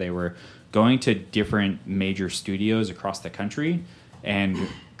interesting, where they were going to different major studios across the country and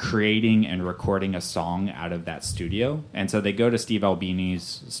creating and recording a song out of that studio. And so they go to Steve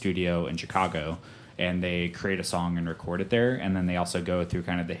Albini's studio in Chicago and they create a song and record it there. And then they also go through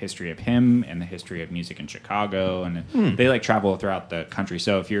kind of the history of him and the history of music in Chicago. And they travel throughout the country.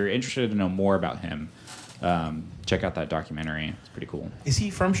 So if you're interested to know more about him, check out that documentary. It's pretty cool. Is he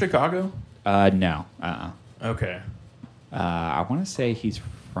from Chicago? No. Okay. I want to say he's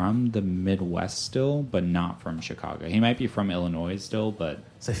from the Midwest still, but not from Chicago. He might be from Illinois still, but...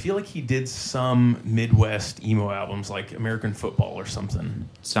 So I feel like he did some Midwest emo albums like American Football or something.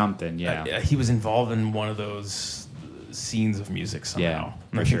 Something, yeah. He was involved in one of those scenes of music somehow. Yeah, And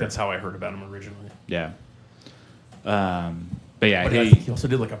for I think sure. that's how I heard about him originally. Yeah. But yeah, But I think he also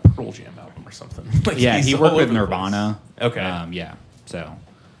did a Pearl Jam album or something. yeah, he's he all worked with over the Nirvana. place. Okay. Yeah. So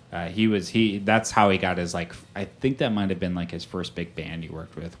that's how he got his I think that might have been his first big band he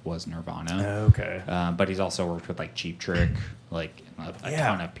worked with was Nirvana. Okay. But he's also worked with Cheap Trick, a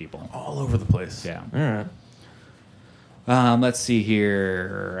ton of people. All over the place. Yeah. All right. Let's see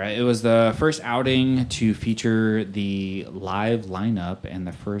here. It was the first outing to feature the live lineup and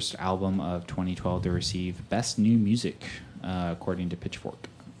the first album of 2012 to receive Best New Music, according to Pitchfork.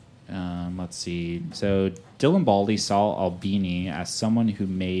 Let's see. So Dylan Baldy saw Albini as someone who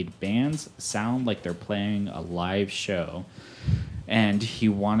made bands sound like they're playing a live show, and he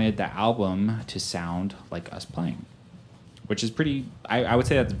wanted the album to sound like us playing. Which is pretty... I would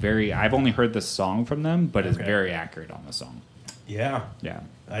say that's very... I've only heard this song from them, but it's very accurate on the song. Yeah. Yeah.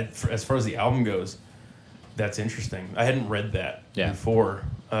 As far as the album goes, that's interesting. I hadn't read that before.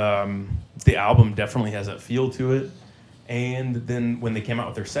 The album definitely has that feel to it. And then when they came out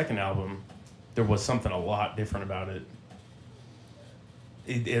with their second album, there was something a lot different about it.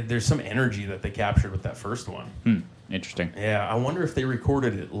 There's some energy that they captured with that first one. Interesting. Yeah, I wonder if they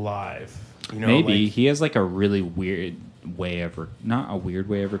recorded it live. Maybe he has like a really weird way of not a weird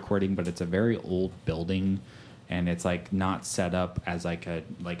way of recording, but it's a very old building, and it's like not set up as like a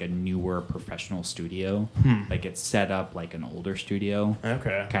newer professional studio. Like it's set up like an older studio.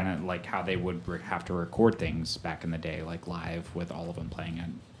 Okay. Kind of like how they would have to record things back in the day, like live with all of them playing it,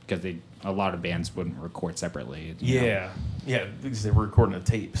 because a lot of bands wouldn't record separately. Yeah, because they were recording a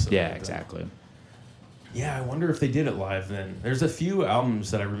tape. So yeah, exactly. Yeah, I wonder if they did it live then. There's a few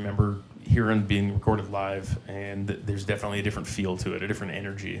albums that I remember hearing being recorded live, and there's definitely a different feel to it, a different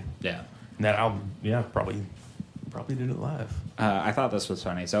energy. Yeah. And that album, probably did it live. I thought this was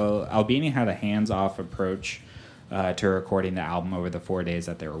funny. So Albini had a hands-off approach to recording the album over the 4 days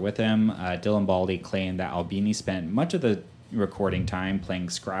that they were with him. Dylan Baldy claimed that Albini spent much of the recording time playing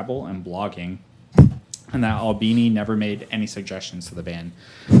Scrabble and blogging, and that Albini never made any suggestions to the band.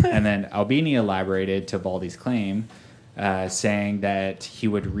 And then Albini elaborated to Baldy's claim, saying that he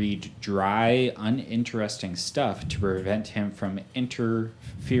would read dry, uninteresting stuff to prevent him from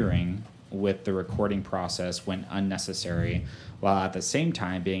interfering with the recording process when unnecessary, while at the same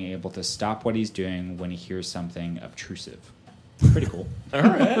time being able to stop what he's doing when he hears something obtrusive. Pretty cool. All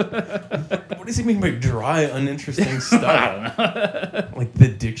right. What does he mean by dry, uninteresting stuff? I don't know. Like the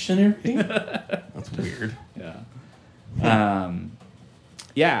dictionary? That's weird. Yeah.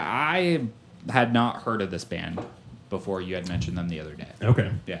 Yeah, I had not heard of this band before you had mentioned them the other day.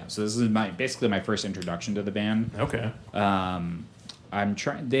 Okay. Yeah, so this is basically my first introduction to the band. Okay. I'm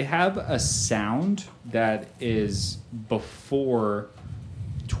trying. They have a sound that is before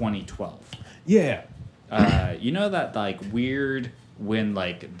 2012. Yeah. You know that like weird when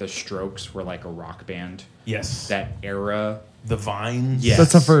like the Strokes were like a rock band. Yes. That era. The Vines. Yes.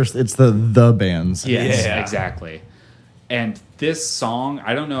 That's the first. It's the bands. Yes, Yeah. exactly. And this song,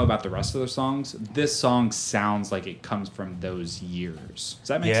 I don't know about the rest of the songs. This song sounds like it comes from those years. Does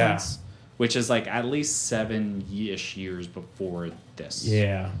that make sense? Which is like at least 7-ish years before this.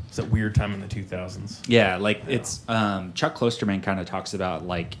 Yeah. It's a weird time in the 2000s. Yeah, like it's Chuck Klosterman kind of talks about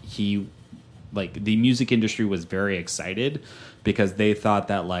like the music industry was very excited because they thought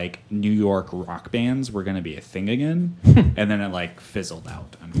that like New York rock bands were going to be a thing again, and then it like fizzled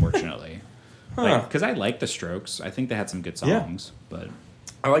out, unfortunately. Because I like the Strokes, I think they had some good songs, but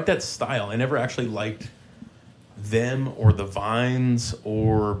I like that style. I never actually liked them or the Vines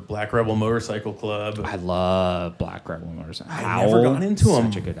or Black Rebel Motorcycle Club. I love Black Rebel Motorcycle. I never got into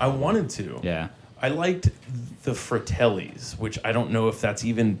them. Such a good I album. wanted to. Yeah, I liked the Fratellis, which I don't know if that's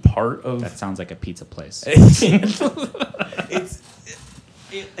even part of. that sounds like a pizza place.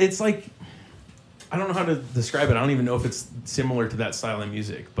 It's like, I don't know how to describe it. I don't even know if it's similar to that style of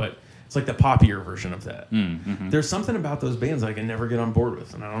music, but it's like the poppier version of that. There's something about those bands I can never get on board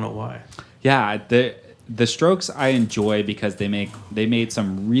with, and I don't know why. Yeah, the Strokes I enjoy because they made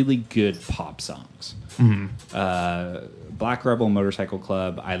some really good pop songs. Black Rebel Motorcycle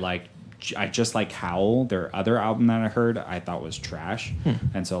Club, I just like Howl. Their other album that I heard I thought was trash,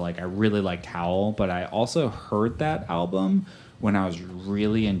 and so like I really liked Howl. But I also heard that album when I was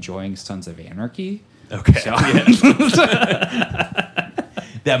really enjoying Sons of Anarchy. Okay, So,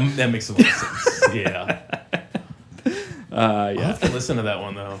 that makes a lot of sense. Yeah. I'll yeah, have to listen to that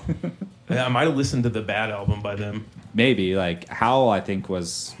one though. I might have listened to the Bad album by them. maybe like Howl. I think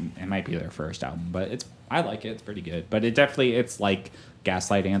it might be their first album, but I like it. It's pretty good. But it's like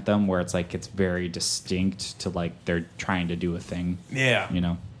Gaslight Anthem, where it's like it's very distinct to like they're trying to do a thing. Yeah. You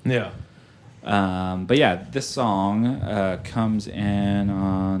know. Yeah. But yeah, this song comes in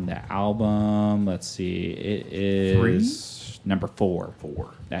on the album. Let's see, it is number 4.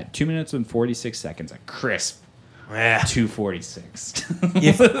 At 2 minutes and 46 seconds, a crisp 2:46.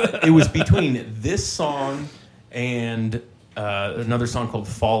 If it was between this song and another song called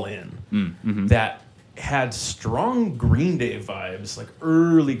Fall In that had strong Green Day vibes, like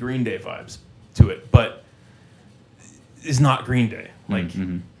early Green Day vibes to it, but is not Green Day. Like,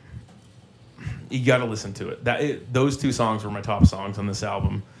 you got to listen to it. Those two songs were my top songs on this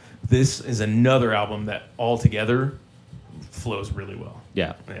album. This is another album that altogether flows really well.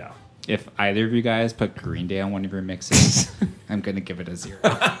 Yeah. Yeah. If either of you guys put Green Day on one of your mixes, I'm gonna give it a 0.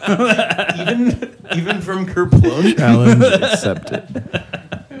 Even from Kerplunk. Challenge accepted.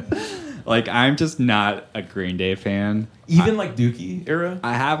 Like, I'm just not a Green Day fan. Even like Dookie era.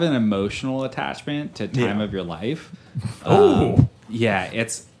 I have an emotional attachment to Time Yeah. of Your Life. Oh. Yeah,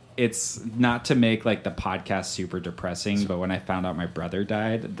 it's not to make like the podcast super depressing, but when I found out my brother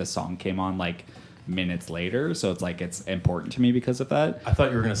died, the song came on like minutes later, so it's like it's important to me because of that. I thought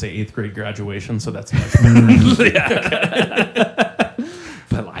you were going to say 8th grade graduation, so that's much better.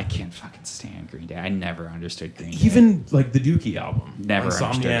 But I can't fucking stand Green Day. I never understood Green Day. Even like the Dookie album, Never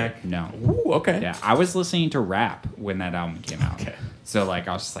understood Insomniac. it. No. Ooh, okay. Yeah, I was listening to rap when that album came out. Okay. So like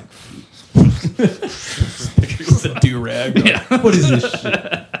I was just like, Picture with a do-rag. Yeah. What is this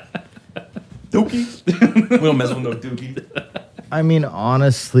shit? Dookie? We don't mess with no Dookie. I mean,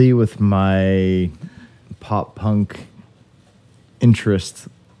 honestly, with my pop punk interest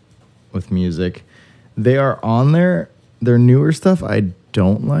with music, they are on there. Their newer stuff I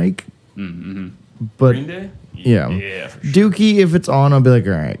don't like. mm-hmm. But Green Day? yeah. Yeah, for sure. Dookie, if it's on, I'll be like,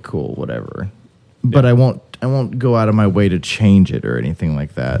 all right, cool, whatever. But I won't go out of my way to change it or anything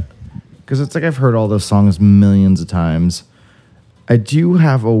like that. Because it's like I've heard all those songs millions of times. I do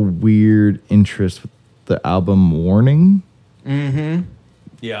have a weird interest with the album Warning. Mm-hmm.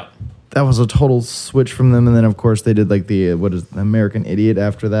 Yeah. That was a total switch from them. And then, of course, they did like the, American Idiot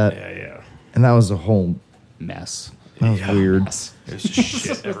after that. Yeah. And that was a whole, Mess. that was weird. Mess. It was just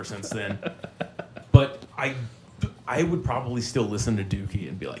shit ever since then. But I would probably still listen to Dookie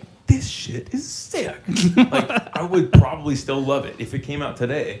and be like, this shit is sick. Like, I would probably still love it. If it came out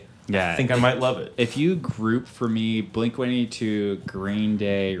today, Yeah. I think I might love it. If you group for me Blink-182, Green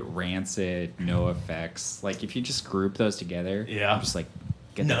Day, Rancid, NoFX, like if you just group those together, Yeah. I'm just like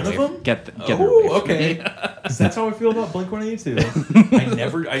get None that of away- them? Get the, Oh, get away from okay. me. 'Cause that's how I feel about Blink-182.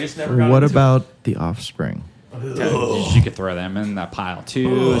 I just never got What into about The Offspring? it. You could throw them in that pile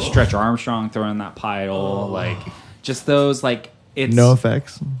too. Stretch Armstrong throw in that pile. Like just those like it's No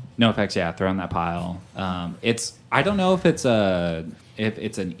Effects? NoFX, yeah, throw in that pile. It's I don't know if it's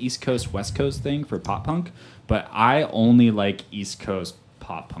an East Coast West Coast thing for pop punk, but I only like East Coast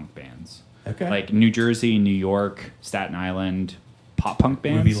pop punk bands. Okay. Like New Jersey, New York, Staten Island, pop punk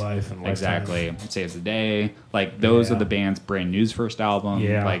bands. Movie Life and Lifetime. Exactly. Saves the Day. Like those Yeah. are the bands. Brand New's first album.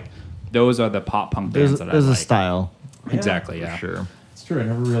 Yeah. Like those are the pop punk bands that I There's like. a style. Exactly. For Yeah. sure. It's true. I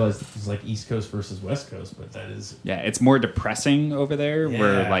never realized it was like East Coast versus West Coast, but that is. Yeah, it's more depressing over there,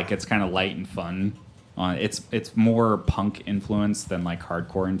 where Yeah. like it's kind of light and fun. It's more punk influenced than like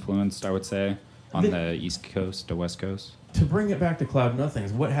hardcore influenced, I would say, on the East Coast to West Coast. To bring it back to Cloud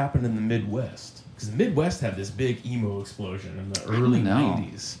Nothings, what happened in the Midwest? Because the Midwest had this big emo explosion in the early know.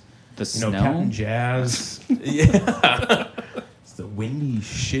 90s. The You know, snow. Captain Jazz. Yeah. It's the windy,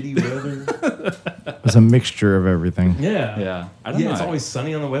 shitty weather. It was a mixture of everything. Yeah. Yeah, I don't know. It's always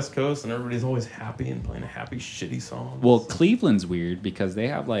sunny on the West Coast, and everybody's always happy and playing a happy, shitty song. Well, Cleveland's weird because they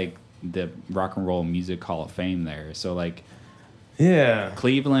have like the Rock and Roll Music Hall of Fame there. So like yeah.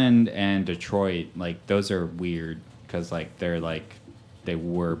 Cleveland and Detroit, like those are weird because like they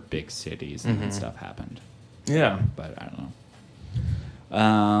were big cities and then stuff happened. Yeah. But I don't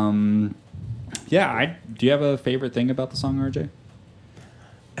know. Yeah, do you have a favorite thing about the song, RJ?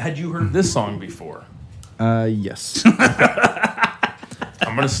 Had you heard this song before? Yes.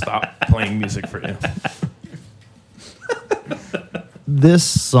 I'm going to stop playing music for you. This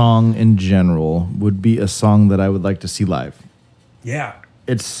song in general would be a song that I would like to see live. Yeah.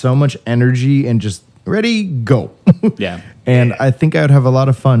 It's so much energy and just ready, go. Yeah. And I think I would have a lot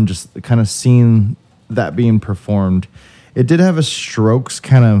of fun just kind of seeing that being performed. It did have a Strokes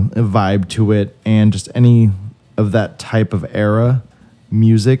kind of vibe to it and just any of that type of era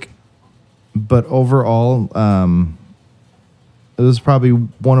music. But overall, it was probably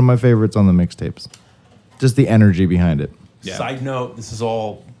one of my favorites on the mixtapes. Just the energy behind it. Yeah. Side note, this is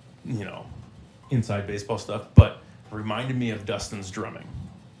all, inside baseball stuff, but reminded me of Dustin's drumming.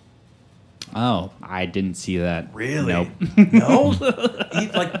 Oh, I didn't see that. Really? Nope. No?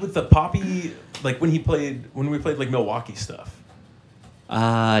 Like with the poppy, like when we played like Milwaukee stuff.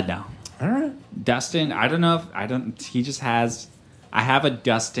 No. All right. Dustin, I don't know if he just has. I have a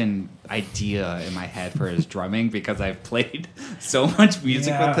Dustin idea in my head for his drumming because I've played so much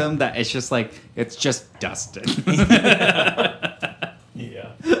music with him that it's just like it's just Dustin.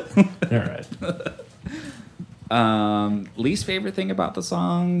 Yeah. All right. Least favorite thing about the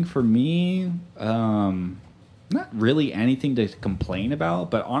song for me, not really anything to complain about,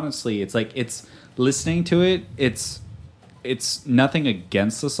 but honestly, it's like it's listening to it. It's nothing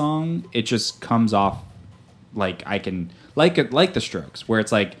against the song. It just comes off like I can like the Strokes, where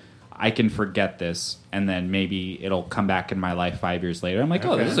it's like I can forget this, and then maybe it'll come back in my life 5 years later. I'm like,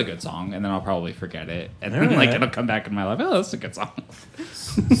 oh, Okay. this is a good song, and then I'll probably forget it, and All then like right. it'll come back in my life. Oh, that's a good song.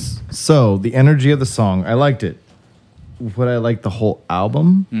 So the energy of the song, I liked it. Would I like the whole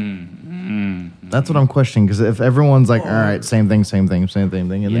album? That's what I'm questioning. Because if everyone's like, all right, same thing, and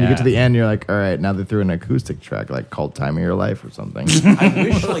then you get to the end, you're like, all right, now they threw an acoustic track like called "Time of Your Life" or something. I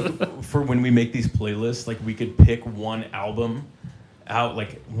wish, like, for when we make these playlists, like, we could pick one album out,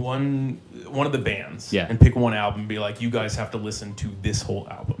 like, one of the bands. Yeah. And pick one album and be like, you guys have to listen to this whole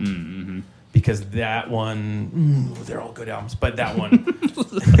album. because that one, they're all good albums, but that one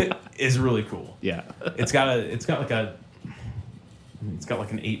is really cool. Yeah. It's got like an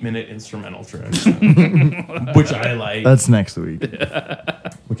 8-minute instrumental track, which I like. That's next week.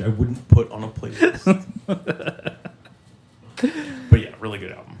 Which I wouldn't put on a playlist. But yeah, really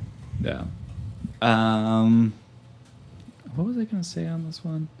good album. Yeah. What was I going to say on this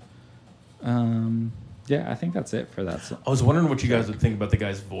one? Yeah, I think that's it for that song. I was wondering what you guys would think about the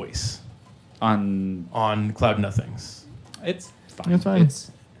guy's voice On Cloud Nothings. it's fine. It's fine.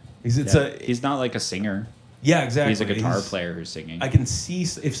 He's not like a singer. Yeah, exactly. He's a guitar player who's singing. I can see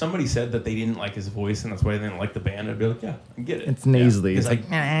if somebody said that they didn't like his voice and that's why they didn't like the band, I'd be like, yeah, I get it. It's nasally. Yeah. It's like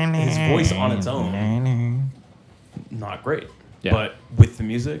his voice on its own, not great. Yeah. But with the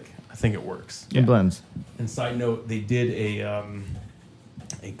music, I think it works. It blends. And side note, they did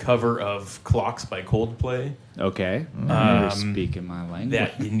a cover of Clocks by Coldplay Okay. You're speaking my language.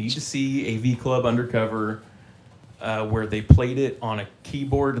 that you need to see. AV Club Undercover, where they played it on a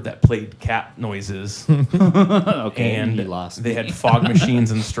keyboard that played cat noises. Okay. And he lost they me. had fog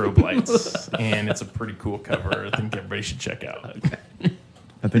machines and strobe lights. And it's a pretty cool cover. I think everybody should check out.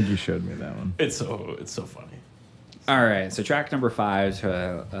 I think you showed me that one. It's so funny. All right, so track number 5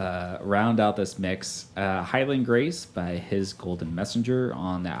 to round out this mix, Highland Grace by His Golden Messenger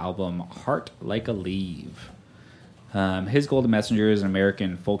on the album Heart Like a Leaf. His Golden Messenger is an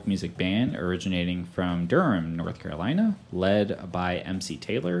American folk music band originating from Durham, North Carolina, led by MC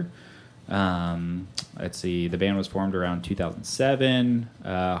Taylor. Let's see, the band was formed around 2007.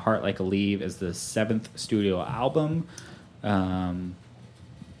 Heart Like a Leaf is the 7th studio album.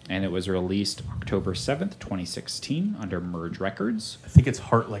 And it was released October 7th, 2016 under Merge Records. I think it's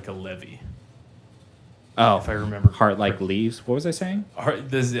Heart Like a Levee. Oh, If I remember Heart Like correctly. Leaves. What was I saying?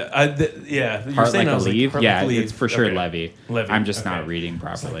 Yeah. You're Heart saying Like I a was Leaf? Heart Yeah, Like a Leaf. it's for sure Okay. Levy. Levy, I'm just not okay. reading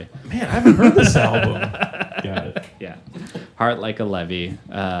properly. Man, I haven't heard this album. Got it. Yeah. Heart Like a Levy.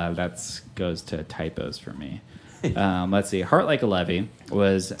 That goes to typos for me. Let's see. Heart Like a Levy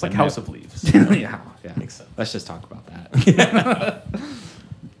was... It's like House of Leaves. yeah. Makes sense. Let's just talk about that.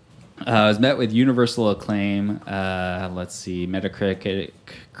 It was met with universal acclaim. Let's see.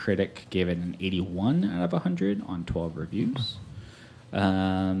 Metacritic gave it an 81 out of 100 on 12 reviews.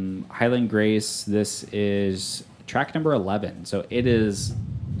 Highland Grace, this is track number 11. So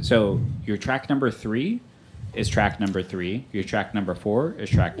your track number 3 is track number 3. Your track number 4 is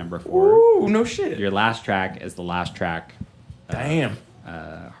track number 4. Ooh, no shit. Your last track is the last track. Damn.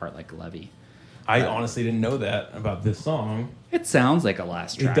 Heart Like a Levee. I honestly didn't know that about this song. It sounds like a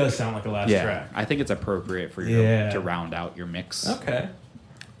last track. It does sound like a last track. I think it's appropriate for to round out your mix. Okay.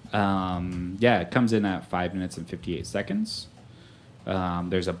 It comes in at 5 minutes and 58 seconds.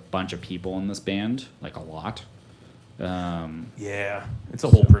 There's a bunch of people in this band, like a lot. Yeah. It's a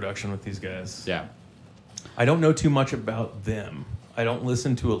whole production with these guys. Yeah. I don't know too much about them. I don't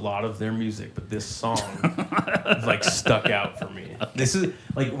listen to a lot of their music, but this song like stuck out for me. Okay. This is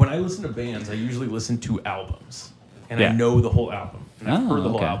like when I listen to bands, I usually listen to albums, and I know the whole album, and I've heard the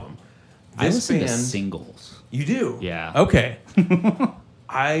whole album. I listen to singles. You do? Yeah. Okay.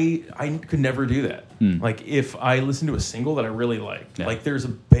 I could never do that. Like if I listen to a single that I really like, like there's a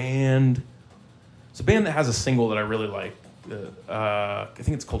band that has a single that I really like. I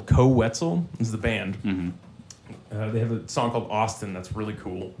think it's called Co Wetzel is the band. Mm-hmm. They have a song called Austin that's really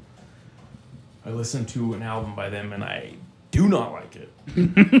cool. I listened to an album by them and I do not like it.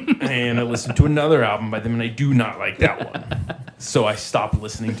 And I listened to another album by them and I do not like that one. So I stopped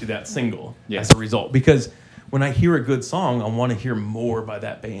listening to that single as a result. Because when I hear a good song, I want to hear more by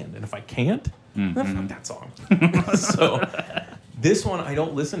that band. And if I can't, then fuck that song. So this one, I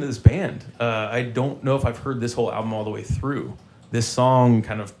don't listen to this band. I don't know if I've heard this whole album all the way through. This song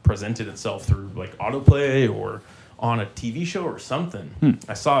kind of presented itself through like autoplay or on a TV show or something.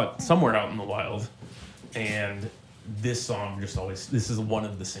 I saw it somewhere out in the wild, and this song this is one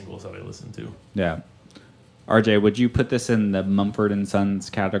of the singles that I listen to. Yeah. RJ, would you put this in the Mumford & Sons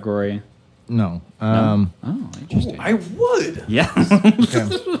category? No. Oh, interesting. I would. Yeah.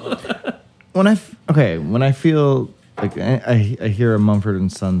 When I feel like I hear a Mumford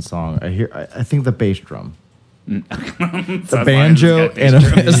 & Sons song, I think the bass drum. The banjo and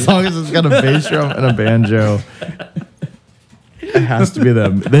as long as it's got a bass drum and a banjo, it has to be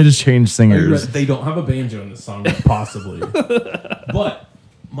them. They just changed singers. They don't have a banjo in this song, possibly. But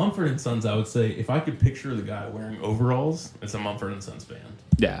Mumford & Sons, I would say, if I could picture the guy wearing overalls, it's a Mumford & Sons band.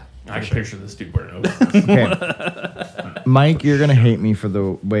 Yeah. I can picture this dude wearing overalls. Okay. Mike, you're going to hate me for the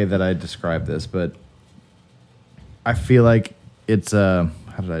way that I describe this, but I feel like it's how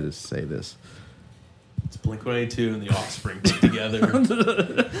did I just say this? It's Blink-182 and The Offspring put together.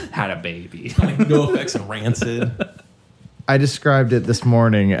 Had a baby. Like NoFX and Rancid. I described it this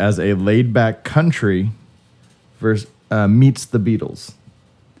morning as a laid-back country versus meets the Beatles.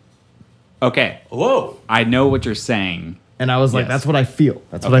 Okay, Whoa. I know what you're saying. And I was like, Yes. that's what I feel.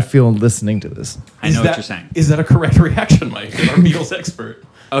 That's what I feel listening to this. I know what you're saying. Is that a correct reaction, Mike? You're our Beatles expert.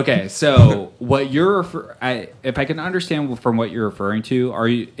 Okay, so what you're if I can understand from what you're referring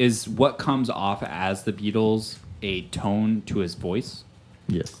to, is what comes off as the Beatles a tone to his voice?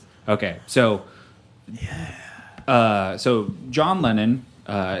 Yes. Okay, so so John Lennon,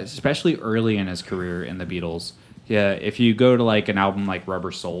 especially early in his career in the Beatles, if you go to like an album like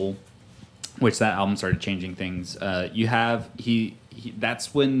Rubber Soul, which that album started changing things, you have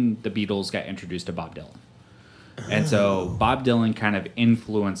that's when the Beatles got introduced to Bob Dylan. And so Bob Dylan kind of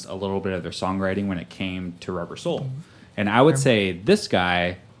influenced a little bit of their songwriting when it came to Rubber Soul. And I would say this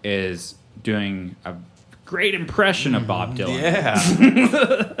guy is doing a great impression of Bob Dylan.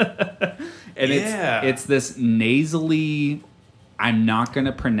 Yeah. And it's this nasally, I'm not going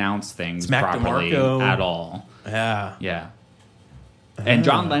to pronounce things Mac properly DeMarco. at all. Yeah. Yeah. And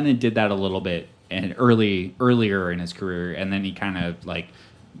John Lennon did that a little bit and earlier in his career, and then he kind of like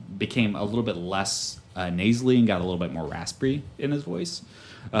became a little bit less nasally and got a little bit more raspy in his voice.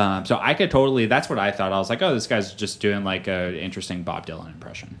 So I could totally, that's what I thought. I was like, oh, this guy's just doing like an interesting Bob Dylan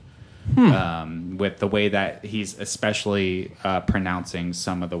impression. With the way that he's especially pronouncing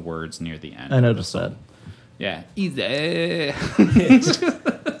some of the words near the end. I noticed that. Yeah. Easy.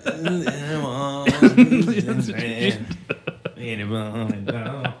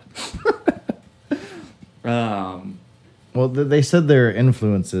 Well, they said their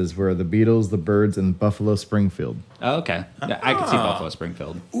influences were the Beatles, the Byrds, and Buffalo Springfield. Oh, okay. Yeah, I could see Buffalo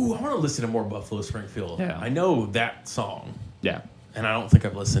Springfield. Ooh, I want to listen to more Buffalo Springfield. Yeah. I know that song, Yeah. and I don't think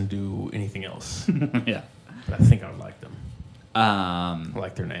I've listened to anything else. Yeah. But I think I would like them. I Um,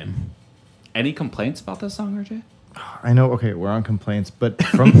 like their name. any complaints about this song, RJ? I know. Okay, we're on complaints, but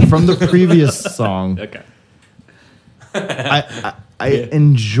from the previous song, Okay. I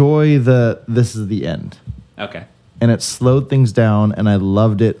enjoy the "This is the end," Okay. and it slowed things down, and I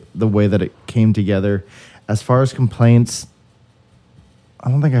loved it the way that it came together. As far as complaints, I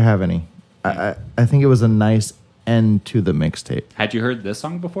don't think I have any. I think it was a nice end to the mixtape. Had you heard this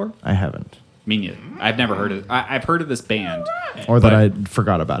song before? I haven't, Me neither. I've never heard of. I've heard of this band, or that But- I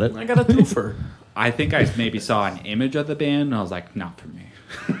forgot about it. I got a twofer. I think I maybe saw an image of the band, and I was like, not for me.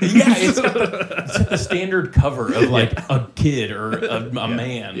 Yeah, it's got the standard cover of like a kid or a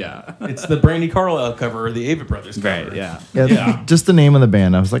man. Yeah. It's the Brandy Carlisle cover or the Avett Brothers cover. Right. Yeah. Yeah, just the name of the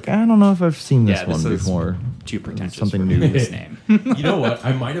band. I was like, I don't know if I've seen this Yeah. one This is before. too pretentious. Something for new. me, this name. You know what?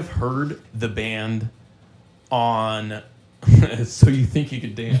 I might have heard the band on So You Think You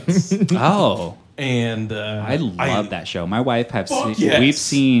Could Dance. Oh. And I love that show. My wife Fuck yes. we've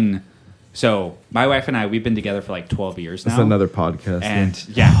seen. So my wife and I, we've been together for like 12 years now. That's another podcast. And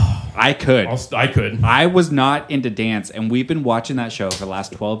yeah, I could. I could. I was not into dance, and we've been watching that show for the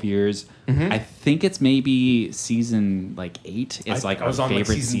last 12 years. I think it's maybe season like 8. It's like our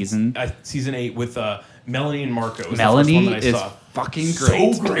favorite season. Season 8 with Melanie and Marco. It was Melanie the first one that I is saw. fucking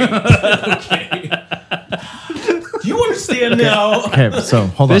great. So great. Okay. Do you understand now? Okay, so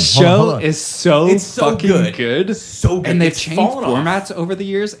hold This on. show hold on. is so It's so fucking good. So good. And they've It's changed fallen off. formats over the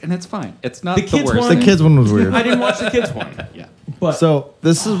years, and it's fine. It's not The the, kids worst. one- The kids one was weird. I didn't watch the kids one. Yeah. But So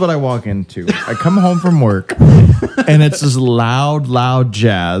this is what I walk into. I come home from work, and it's this loud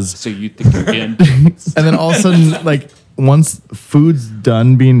jazz. So you think you're getting And then all of a sudden, like, once food's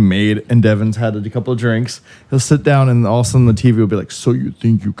done being made and Devin's had a couple of drinks, he'll sit down and all of a sudden the TV will be like, so you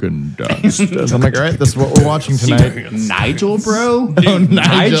think you can dance? And I'm like, all right, this is what we're watching tonight. Nigel, bro? Oh,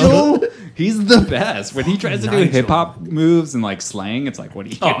 Nigel. He's the best. When he tries to do Nigel. hip hop moves and like slang, it's like, what are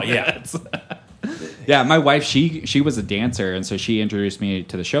you Oh, doing? yeah. Yeah, my wife, she was a dancer, and so she introduced me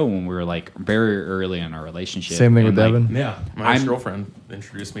to the show when we were like very early in our relationship. Same thing And, with like, Devin. yeah, my I'm- ex-girlfriend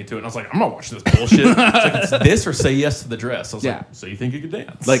introduced me to it, and I was like, I'm not watching this bullshit. It's like, it's this or Say Yes to the Dress. I was Yeah. like, so you think you could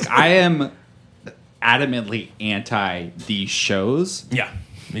dance? Like I am adamantly anti these shows, yeah,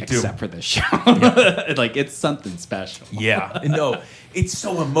 me too. except for this show. Like it's something special. Yeah, no, it's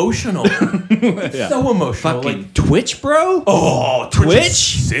so emotional. It's so emotional. Fucking Like, Twitch, bro. oh, Twitch?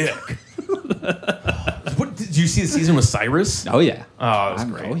 is sick. What did you see the season with Cyrus? Oh yeah. Oh, that was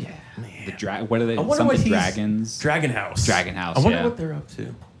I'm- great. Oh yeah. Man. What are they? I wonder what Something he's dragons. Dragon House. Dragon House, I wonder yeah. what they're up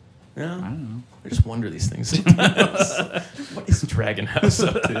to. Yeah, I don't know. I just wonder these things sometimes. What is Dragon House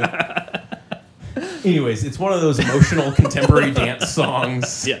up to? Anyways, it's one of those emotional contemporary dance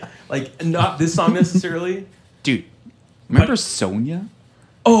songs. Yeah. Like, not this song necessarily. Dude, remember Sonia,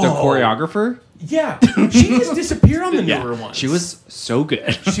 Oh, the choreographer? Yeah, she just disappeared on the newer ones. She was so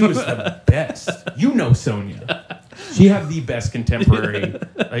good. She was the best. You know Sonia. She had the best contemporary.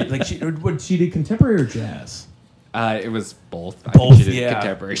 She did contemporary or jazz? It was both. Both, she did yeah.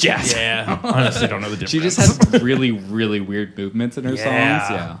 contemporary jazz. Yeah, honestly, don't know the difference. She just has really, really weird movements in her Yeah.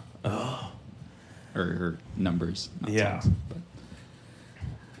 songs. Yeah. Or her numbers. not Yeah. songs,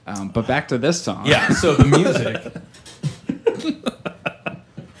 but back to this song. Yeah, so the music.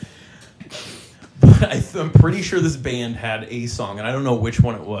 But I'm pretty sure this band had a song, and I don't know which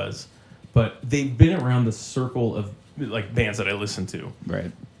one it was, but they've been around the circle of like bands that I listen to.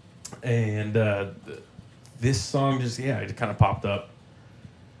 Right. And this song just, it kind of popped up.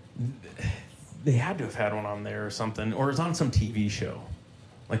 They had to have had one on there or something, or it's on some TV show.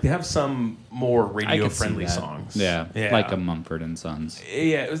 Like, they have some more I could see radio-friendly that. songs. Yeah. Like a Mumford and Sons.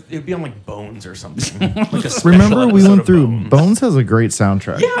 Yeah, it'd be on, like, Bones or something. Like a special Remember, we episode went of through. Bones. Bones has a great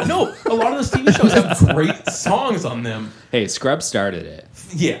soundtrack. Yeah, no, a lot of those TV shows have great songs on them. Hey, Scrubs started it.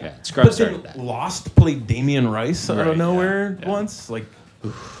 Yeah. Scrubs but then started that. Lost played Damien Rice out Right, of nowhere yeah. once. Like,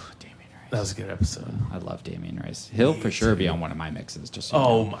 Damien Rice. that was a good episode. I love Damien Rice. He'll for sure be on one of my mixes. Just so you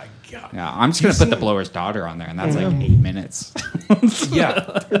Oh, know. my God. Yeah, I'm just gonna put the Blower's Daughter on there, and that's like 8 minutes.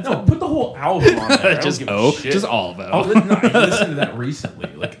 Yeah. No, put the whole album on there. I don't just give a O, shit. just all of them. I listened to that recently.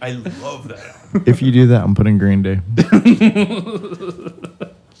 Like, I love that album. If you do that, I'm putting Green Day.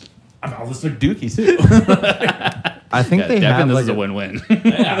 I'll listen to Dookie, too. I think Yeah, they Devin, have this like is a win-win.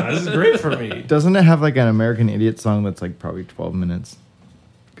 Yeah, this is great for me. Doesn't it have like an American Idiot song that's like probably 12 minutes?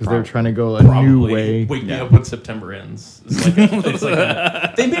 Because they're trying to go a Probably. new way. Wake me up when September ends. It's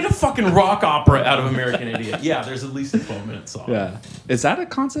like they made a fucking rock opera out of American Idiot. Yeah, there's at least a 12-minute song. Yeah, is that a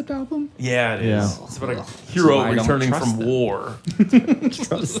concept album? Yeah, it is. Yeah. It's about a hero I don't returning trust from them. war.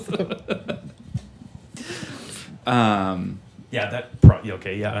 Yeah,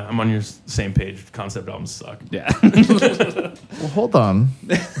 okay, yeah, I'm on your same page. Concept albums suck. Yeah. Well, hold on.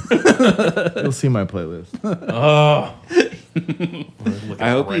 You'll see my playlist. Oh. I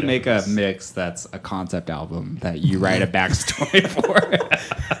hope you make a mix that's a concept album that you write a backstory for.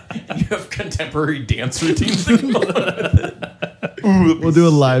 You have contemporary dance routines that go on with it. We'll do a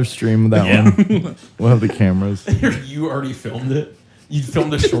live stream of that one. We'll have the cameras. You already filmed it? You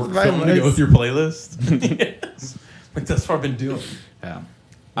filmed a short My film to go legs. with your playlist? Yes. Like, that's what I've been doing. Yeah.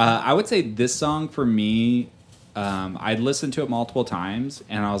 I would say this song for me, I listened to it multiple times,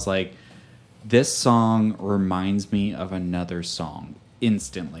 and I was like, this song reminds me of another song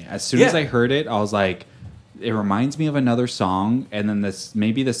instantly. As soon as Yeah. I heard it, I was like, it reminds me of another song. And then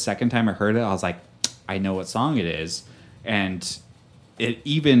maybe the second time I heard it, I was like, I know what song it is. And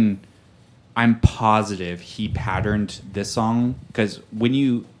I'm positive he patterned this song, because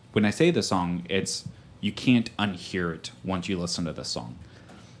when I say the song, you can't unhear it once you listen to this song.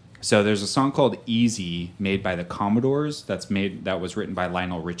 So there's a song called Easy made by the Commodores that was written by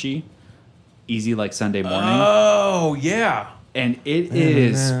Lionel Richie. Easy Like Sunday Morning. Oh, yeah. And it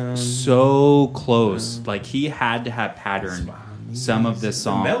is so close. Like, he had to have patterned some of this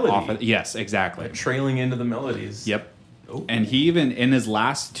song melody. off of. Yes, exactly. Like trailing into the melodies. Yep. Oh. And he even, in his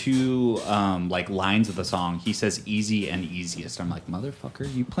last two lines of the song, he says easy and easiest. I'm like,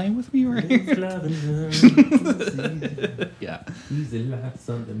 motherfucker, you playing with me right here? Yeah. Easy like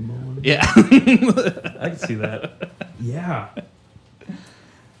Sunday morning. Yeah. I can see that. Yeah.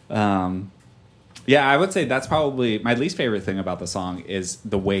 Yeah, I would say that's probably my least favorite thing about the song is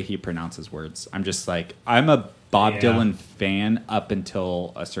the way he pronounces words. I'm just like, I'm a Bob Yeah. Dylan fan up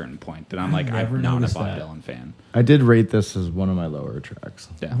until a certain point. Then I'm like, never I'm not a noticed Bob that. Dylan fan. I did rate this as one of my lower tracks.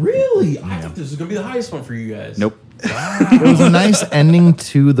 Yeah. Really? I thought this was going to be the highest one for you guys. Nope. It was a nice ending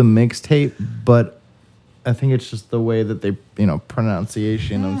to the mixtape, but I think it's just the way that they,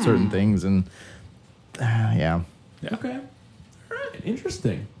 pronunciation on certain things, and yeah. Okay. All right.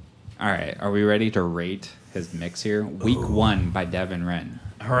 Interesting. All right. Are we ready to rate his mix here? Week 1 by Devin Wren.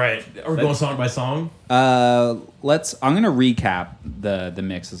 All right. Are we going song by song? I'm going to recap the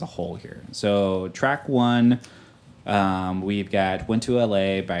mix as a whole here. So track 1, we've got Went to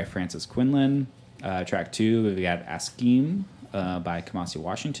LA by Francis Quinlan. Track 2, we've got Askeem by Kamasi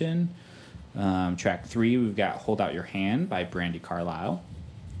Washington. Track 3, we've got Hold Out Your Hand by Brandi Carlile.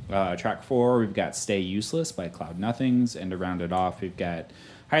 Track 4, we've got Stay Useless by Cloud Nothings. And to round it off, we've got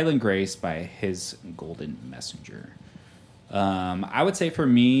Highland Grace by His Golden Messenger. I would say for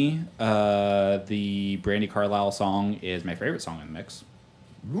me, the Brandi Carlile song is my favorite song in the mix.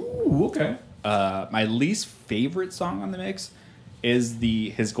 Ooh, okay. My least favorite song on the mix is the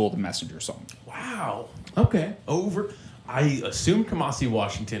His Golden Messenger song. Wow. Okay. I assumed Kamasi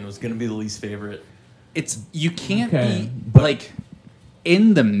Washington was going to be the least favorite. You can't Okay, be but- like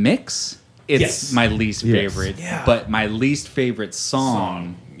in the mix. it's Yes. my least Yes. favorite. Yeah. But my least favorite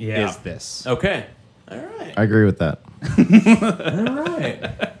song Yeah. is this. Okay. All right. I agree with that. All right.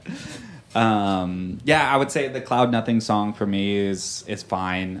 Yeah, I would say the Cloud Nothing song for me is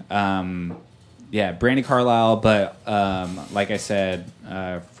fine. Yeah, Brandy Carlisle, but like I said,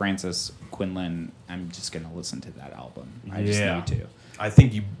 Francis Quinlan, I'm just gonna listen to that album. I just need to. I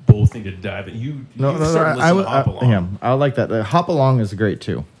think you both need to dive in. You started listening to Hop Along. Yeah, I like that. Hop Along is great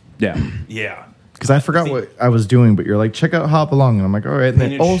too. Yeah. Yeah. Because I forgot what I was doing, but you're like, check out Hop Along, and I'm like, all right. And then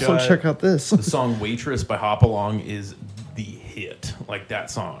Painted also Shut. check out this. The song "Waitress" by Hop Along is the hit. Like that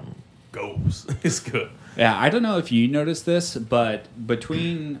song goes. It's good. Yeah, I don't know if you noticed this, but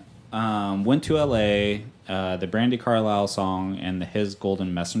between Went to LA, the Brandy Carlisle song, and the His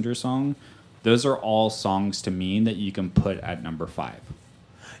Golden Messenger song, those are all songs to me that you can put at number 5.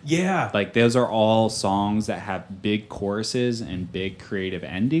 Yeah. Like, those are all songs that have big choruses and big creative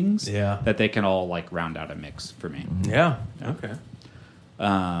endings. Yeah. That they can all, like, round out a mix for me. Yeah. Okay.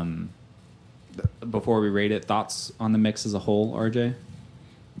 Before we rate it, thoughts on the mix as a whole, RJ?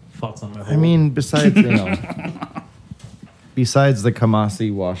 Thoughts on my I mean, besides besides the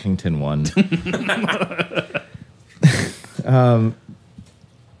Kamasi Washington one,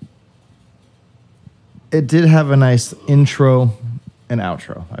 it did have a nice intro and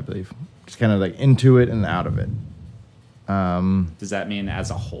outro, I believe. Just kind of like into it and out of it. Does that mean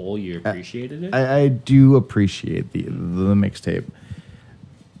as a whole you appreciated it? I do appreciate the mixtape.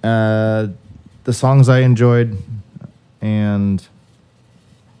 The songs I enjoyed, and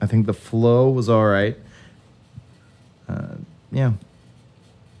I think the flow was all right. Yeah.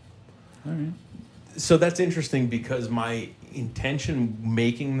 All right. So that's interesting because my intention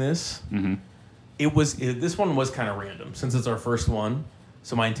making this, this one was kind of random since it's our first one.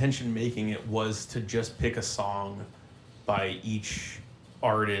 So my intention making it was to just pick a song by each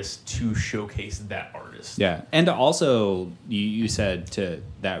artist to showcase that artist. Yeah, and also you said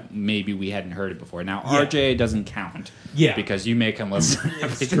that maybe we hadn't heard it before. Now Yeah. RJ doesn't count, Yeah. because you make him listen.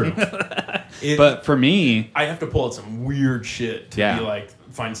 It's true. But for me, I have to pull out some weird shit to Yeah. be like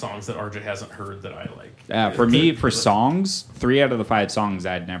find songs that RJ hasn't heard that I like. for me, for songs, 3 out of the 5 songs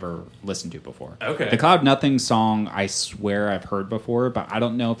I'd never listened to before. Okay. The Cloud Nothing song, I swear I've heard before, but I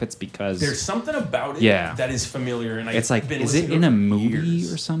don't know if it's because There's something about it Yeah. that is familiar, and it's like, been is listening it in to a for movie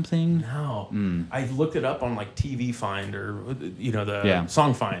years. or something? No, I looked it up on like TV Find or the Yeah.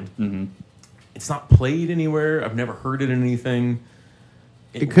 Song Find. It's not played anywhere. I've never heard it in anything.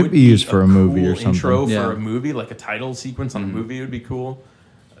 It could would be used for a movie or cool Intro something. Yeah. for a movie, like a title sequence on a movie would be cool.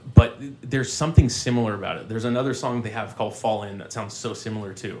 But there's something similar about it. There's another song they have called "Fall In" that sounds so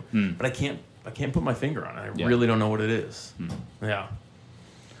similar too. But I can't put my finger on it. I Yeah. really don't know what it is. Yeah.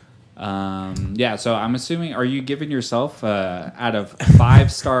 Yeah, so I'm assuming, are you giving yourself out of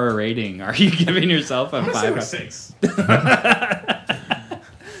 5-star rating? Are you giving yourself a I'm gonna 5? say 6.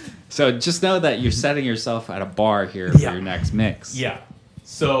 So just know that you're setting yourself at a bar here for Yeah. your next mix. Yeah.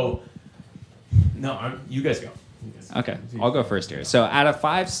 So, no, you guys go. You guys go. Okay, I'll go first here. So out of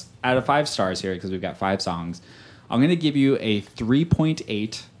 5 stars here, because we've got 5 songs, I'm going to give you a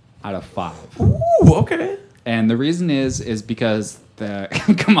 3.8 out of 5. Ooh, okay. And the reason is because the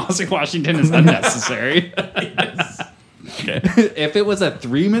Kamasi Washington is unnecessary. Okay. If it was a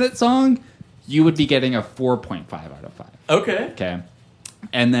 3-minute song, you would be getting a 4.5 out of 5. Okay. Okay.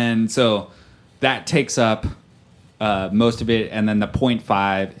 And then, so that takes up most of it. And then the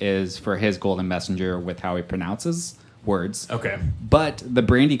 0.5 is for His Golden Messenger with how he pronounces words. Okay. But the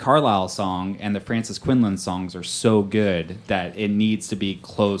Brandy Carlisle song and the Francis Quinlan songs are so good that it needs to be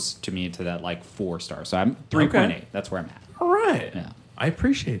close to me to that, like, 4 stars. So I'm 3.8. Okay. That's where I'm at. All right. Yeah. I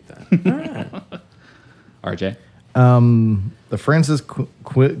appreciate that. All right. RJ? The Francis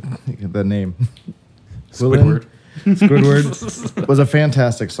the name Squidward. Squidward was a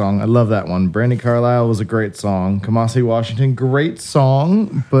fantastic song. I love that one. Brandy Carlisle was a great song. Kamasi Washington, great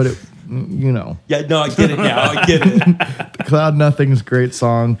song, but it, Yeah, no, I get it now. I get it. Cloud Nothing's great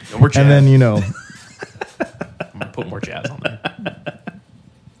song. No more And then I'm gonna put more jazz on there.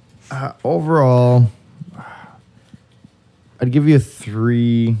 overall, I'd give you a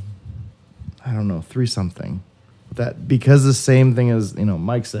 3. I don't know, 3 something. That because the same thing as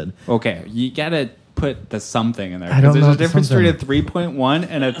Mike said. Okay, you got to put the something in there. I don't There's know a difference something. between a 3.1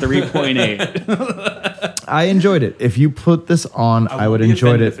 and a 3.8. I enjoyed it. If you put this on, I would won't be enjoy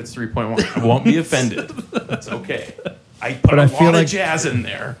offended it. if it's 3.1. I won't be offended. That's okay. I put I a feel lot like- of jazz in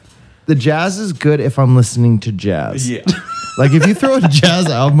there. The jazz is good if I'm listening to jazz. Yeah. Like if you throw a jazz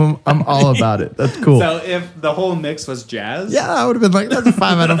album, I'm all about it. That's cool. So if the whole mix was jazz, Yeah, I would have been like, that's a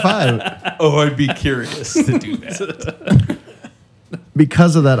 5 out of 5. Oh, I'd be curious to do that.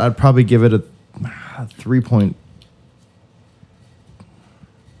 because of that, I'd probably give it a 3.3.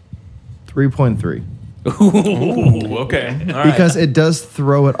 Ooh, okay. All right. Because it does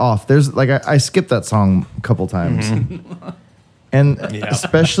throw it off. There's like I skipped that song a couple times, and Yeah.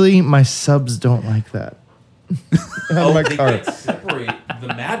 especially my subs don't like that. On my they car. can't separate the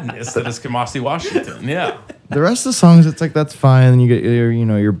madness that is Kamasi Washington. Yeah. The rest of the songs, it's like that's fine, and you get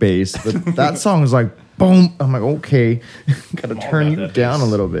your bass, but that song is like boom. I'm like, okay, gotta all turn about you that down bass. a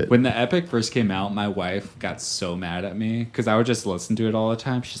little bit. When the Epic first came out, my wife got so mad at me because I would just listen to it all the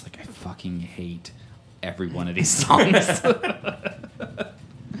time. She's like, I fucking hate every one of these songs.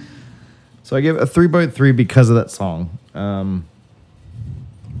 So I give it a 3.3 because of that song. But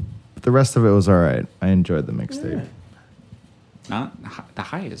the rest of it was all right. I enjoyed the mixtape. Not the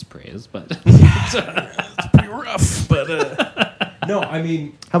highest praise, but Pretty rough, but no, I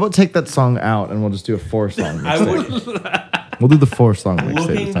mean, How about take that song out and we'll just do a 4-song I mixtape? would. We'll do the 4-song mixtape.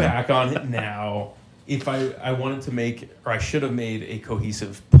 Looking this time. back on it now, if I wanted to make, or I should have made a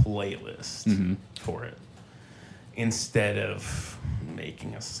cohesive playlist for it instead of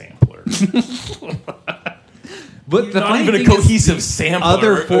making a sampler. but the Not funny even a thing is cohesive the sampler.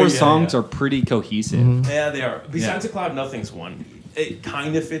 other four Yeah, songs yeah. are pretty cohesive. Yeah, they are. Besides the Cloud Nothings one, it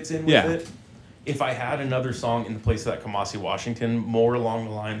kind of fits in with Yeah. it. If I had another song in the place of that Kamasi Washington, more along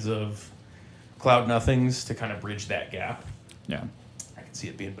the lines of Cloud Nothings to kind of bridge that gap, Yeah. I could see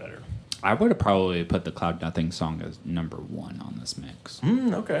it being better. I would have probably put the Cloud Nothing song as number 1 on this mix.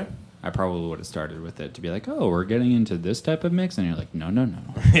 Okay. I probably would have started with it to be like, oh, we're getting into this type of mix. And you're like, no.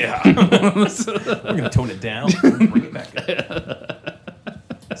 Yeah. We're going to tone it down and bring it back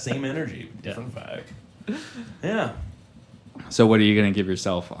up. Same energy, different vibe. Yeah. So what are you going to give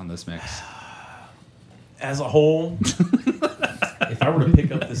yourself on this mix? As a whole, if I were to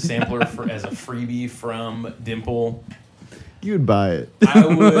pick up the sampler as a freebie from Dimple, You'd buy it. I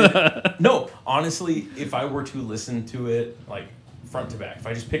would. No, honestly, if I were to listen to it like front to back, if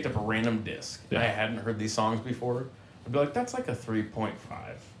I just picked up a random disc and I hadn't heard these songs before, I'd be like, that's like a 3.5.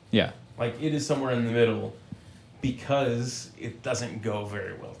 Yeah. Like it is somewhere in the middle because it doesn't go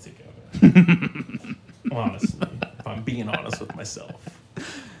very well together. Honestly, if I'm being honest with myself.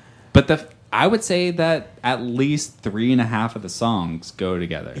 But I would say that at least 3.5 of the songs go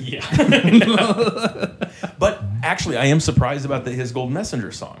together. Yeah. But actually, I am surprised about his Gold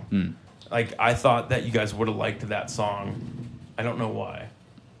Messenger song. Like, I thought that you guys would have liked that song. I don't know why.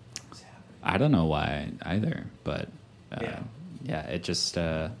 I don't know why either, but yeah, it just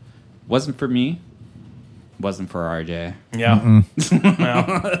wasn't for me. Wasn't for RJ. Yeah.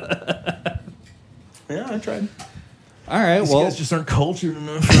 Well. Yeah, I tried. All right, These well, guys just aren't cultured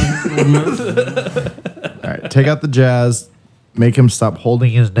enough. All right, take out the jazz, make him stop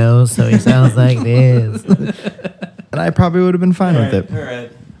holding his nose so he sounds like this. And I probably would have been fine with it. All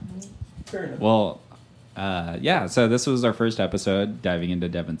right. Fair enough. well, yeah. So this was our first episode diving into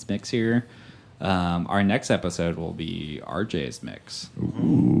Devin's mix here. Our next episode will be RJ's mix.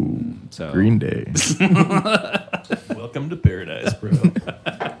 Ooh, so Green Day. Welcome to paradise, bro.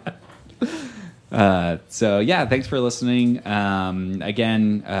 So yeah, thanks for listening.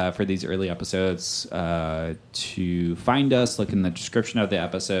 Again, for these early episodes, to find us, look in the description of the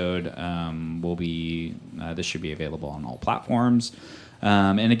episode. This should be available on all platforms.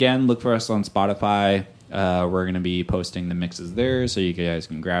 And again, look for us on Spotify. We're going to be posting the mixes there, so you guys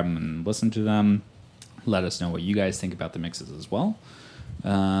can grab them and listen to them. Let us know what you guys think about the mixes as well.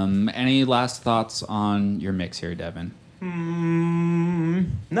 Any last thoughts on your mix here, Devin?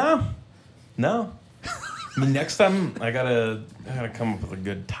 No. I mean, next time I gotta come up with a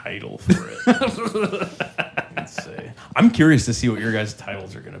good title for it. Let's see. I'm curious to see what your guys'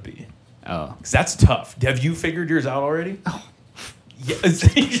 titles are gonna be. Oh, Because that's tough. Have you figured yours out already? Oh. Yeah,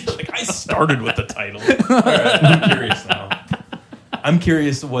 like I started with the title. All right, I'm curious now. I'm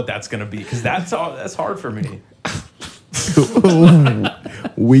curious what that's gonna be because that's hard for me.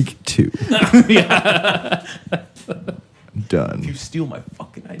 Week 2. Done. You steal my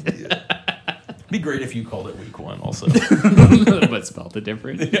fucking idea. It'd be great if you called it week 1 also. but spelled it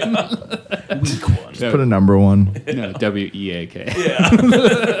different. Week 1. Put a number 1. No, WEAK.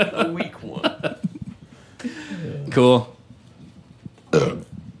 Yeah. Week 1. Cool.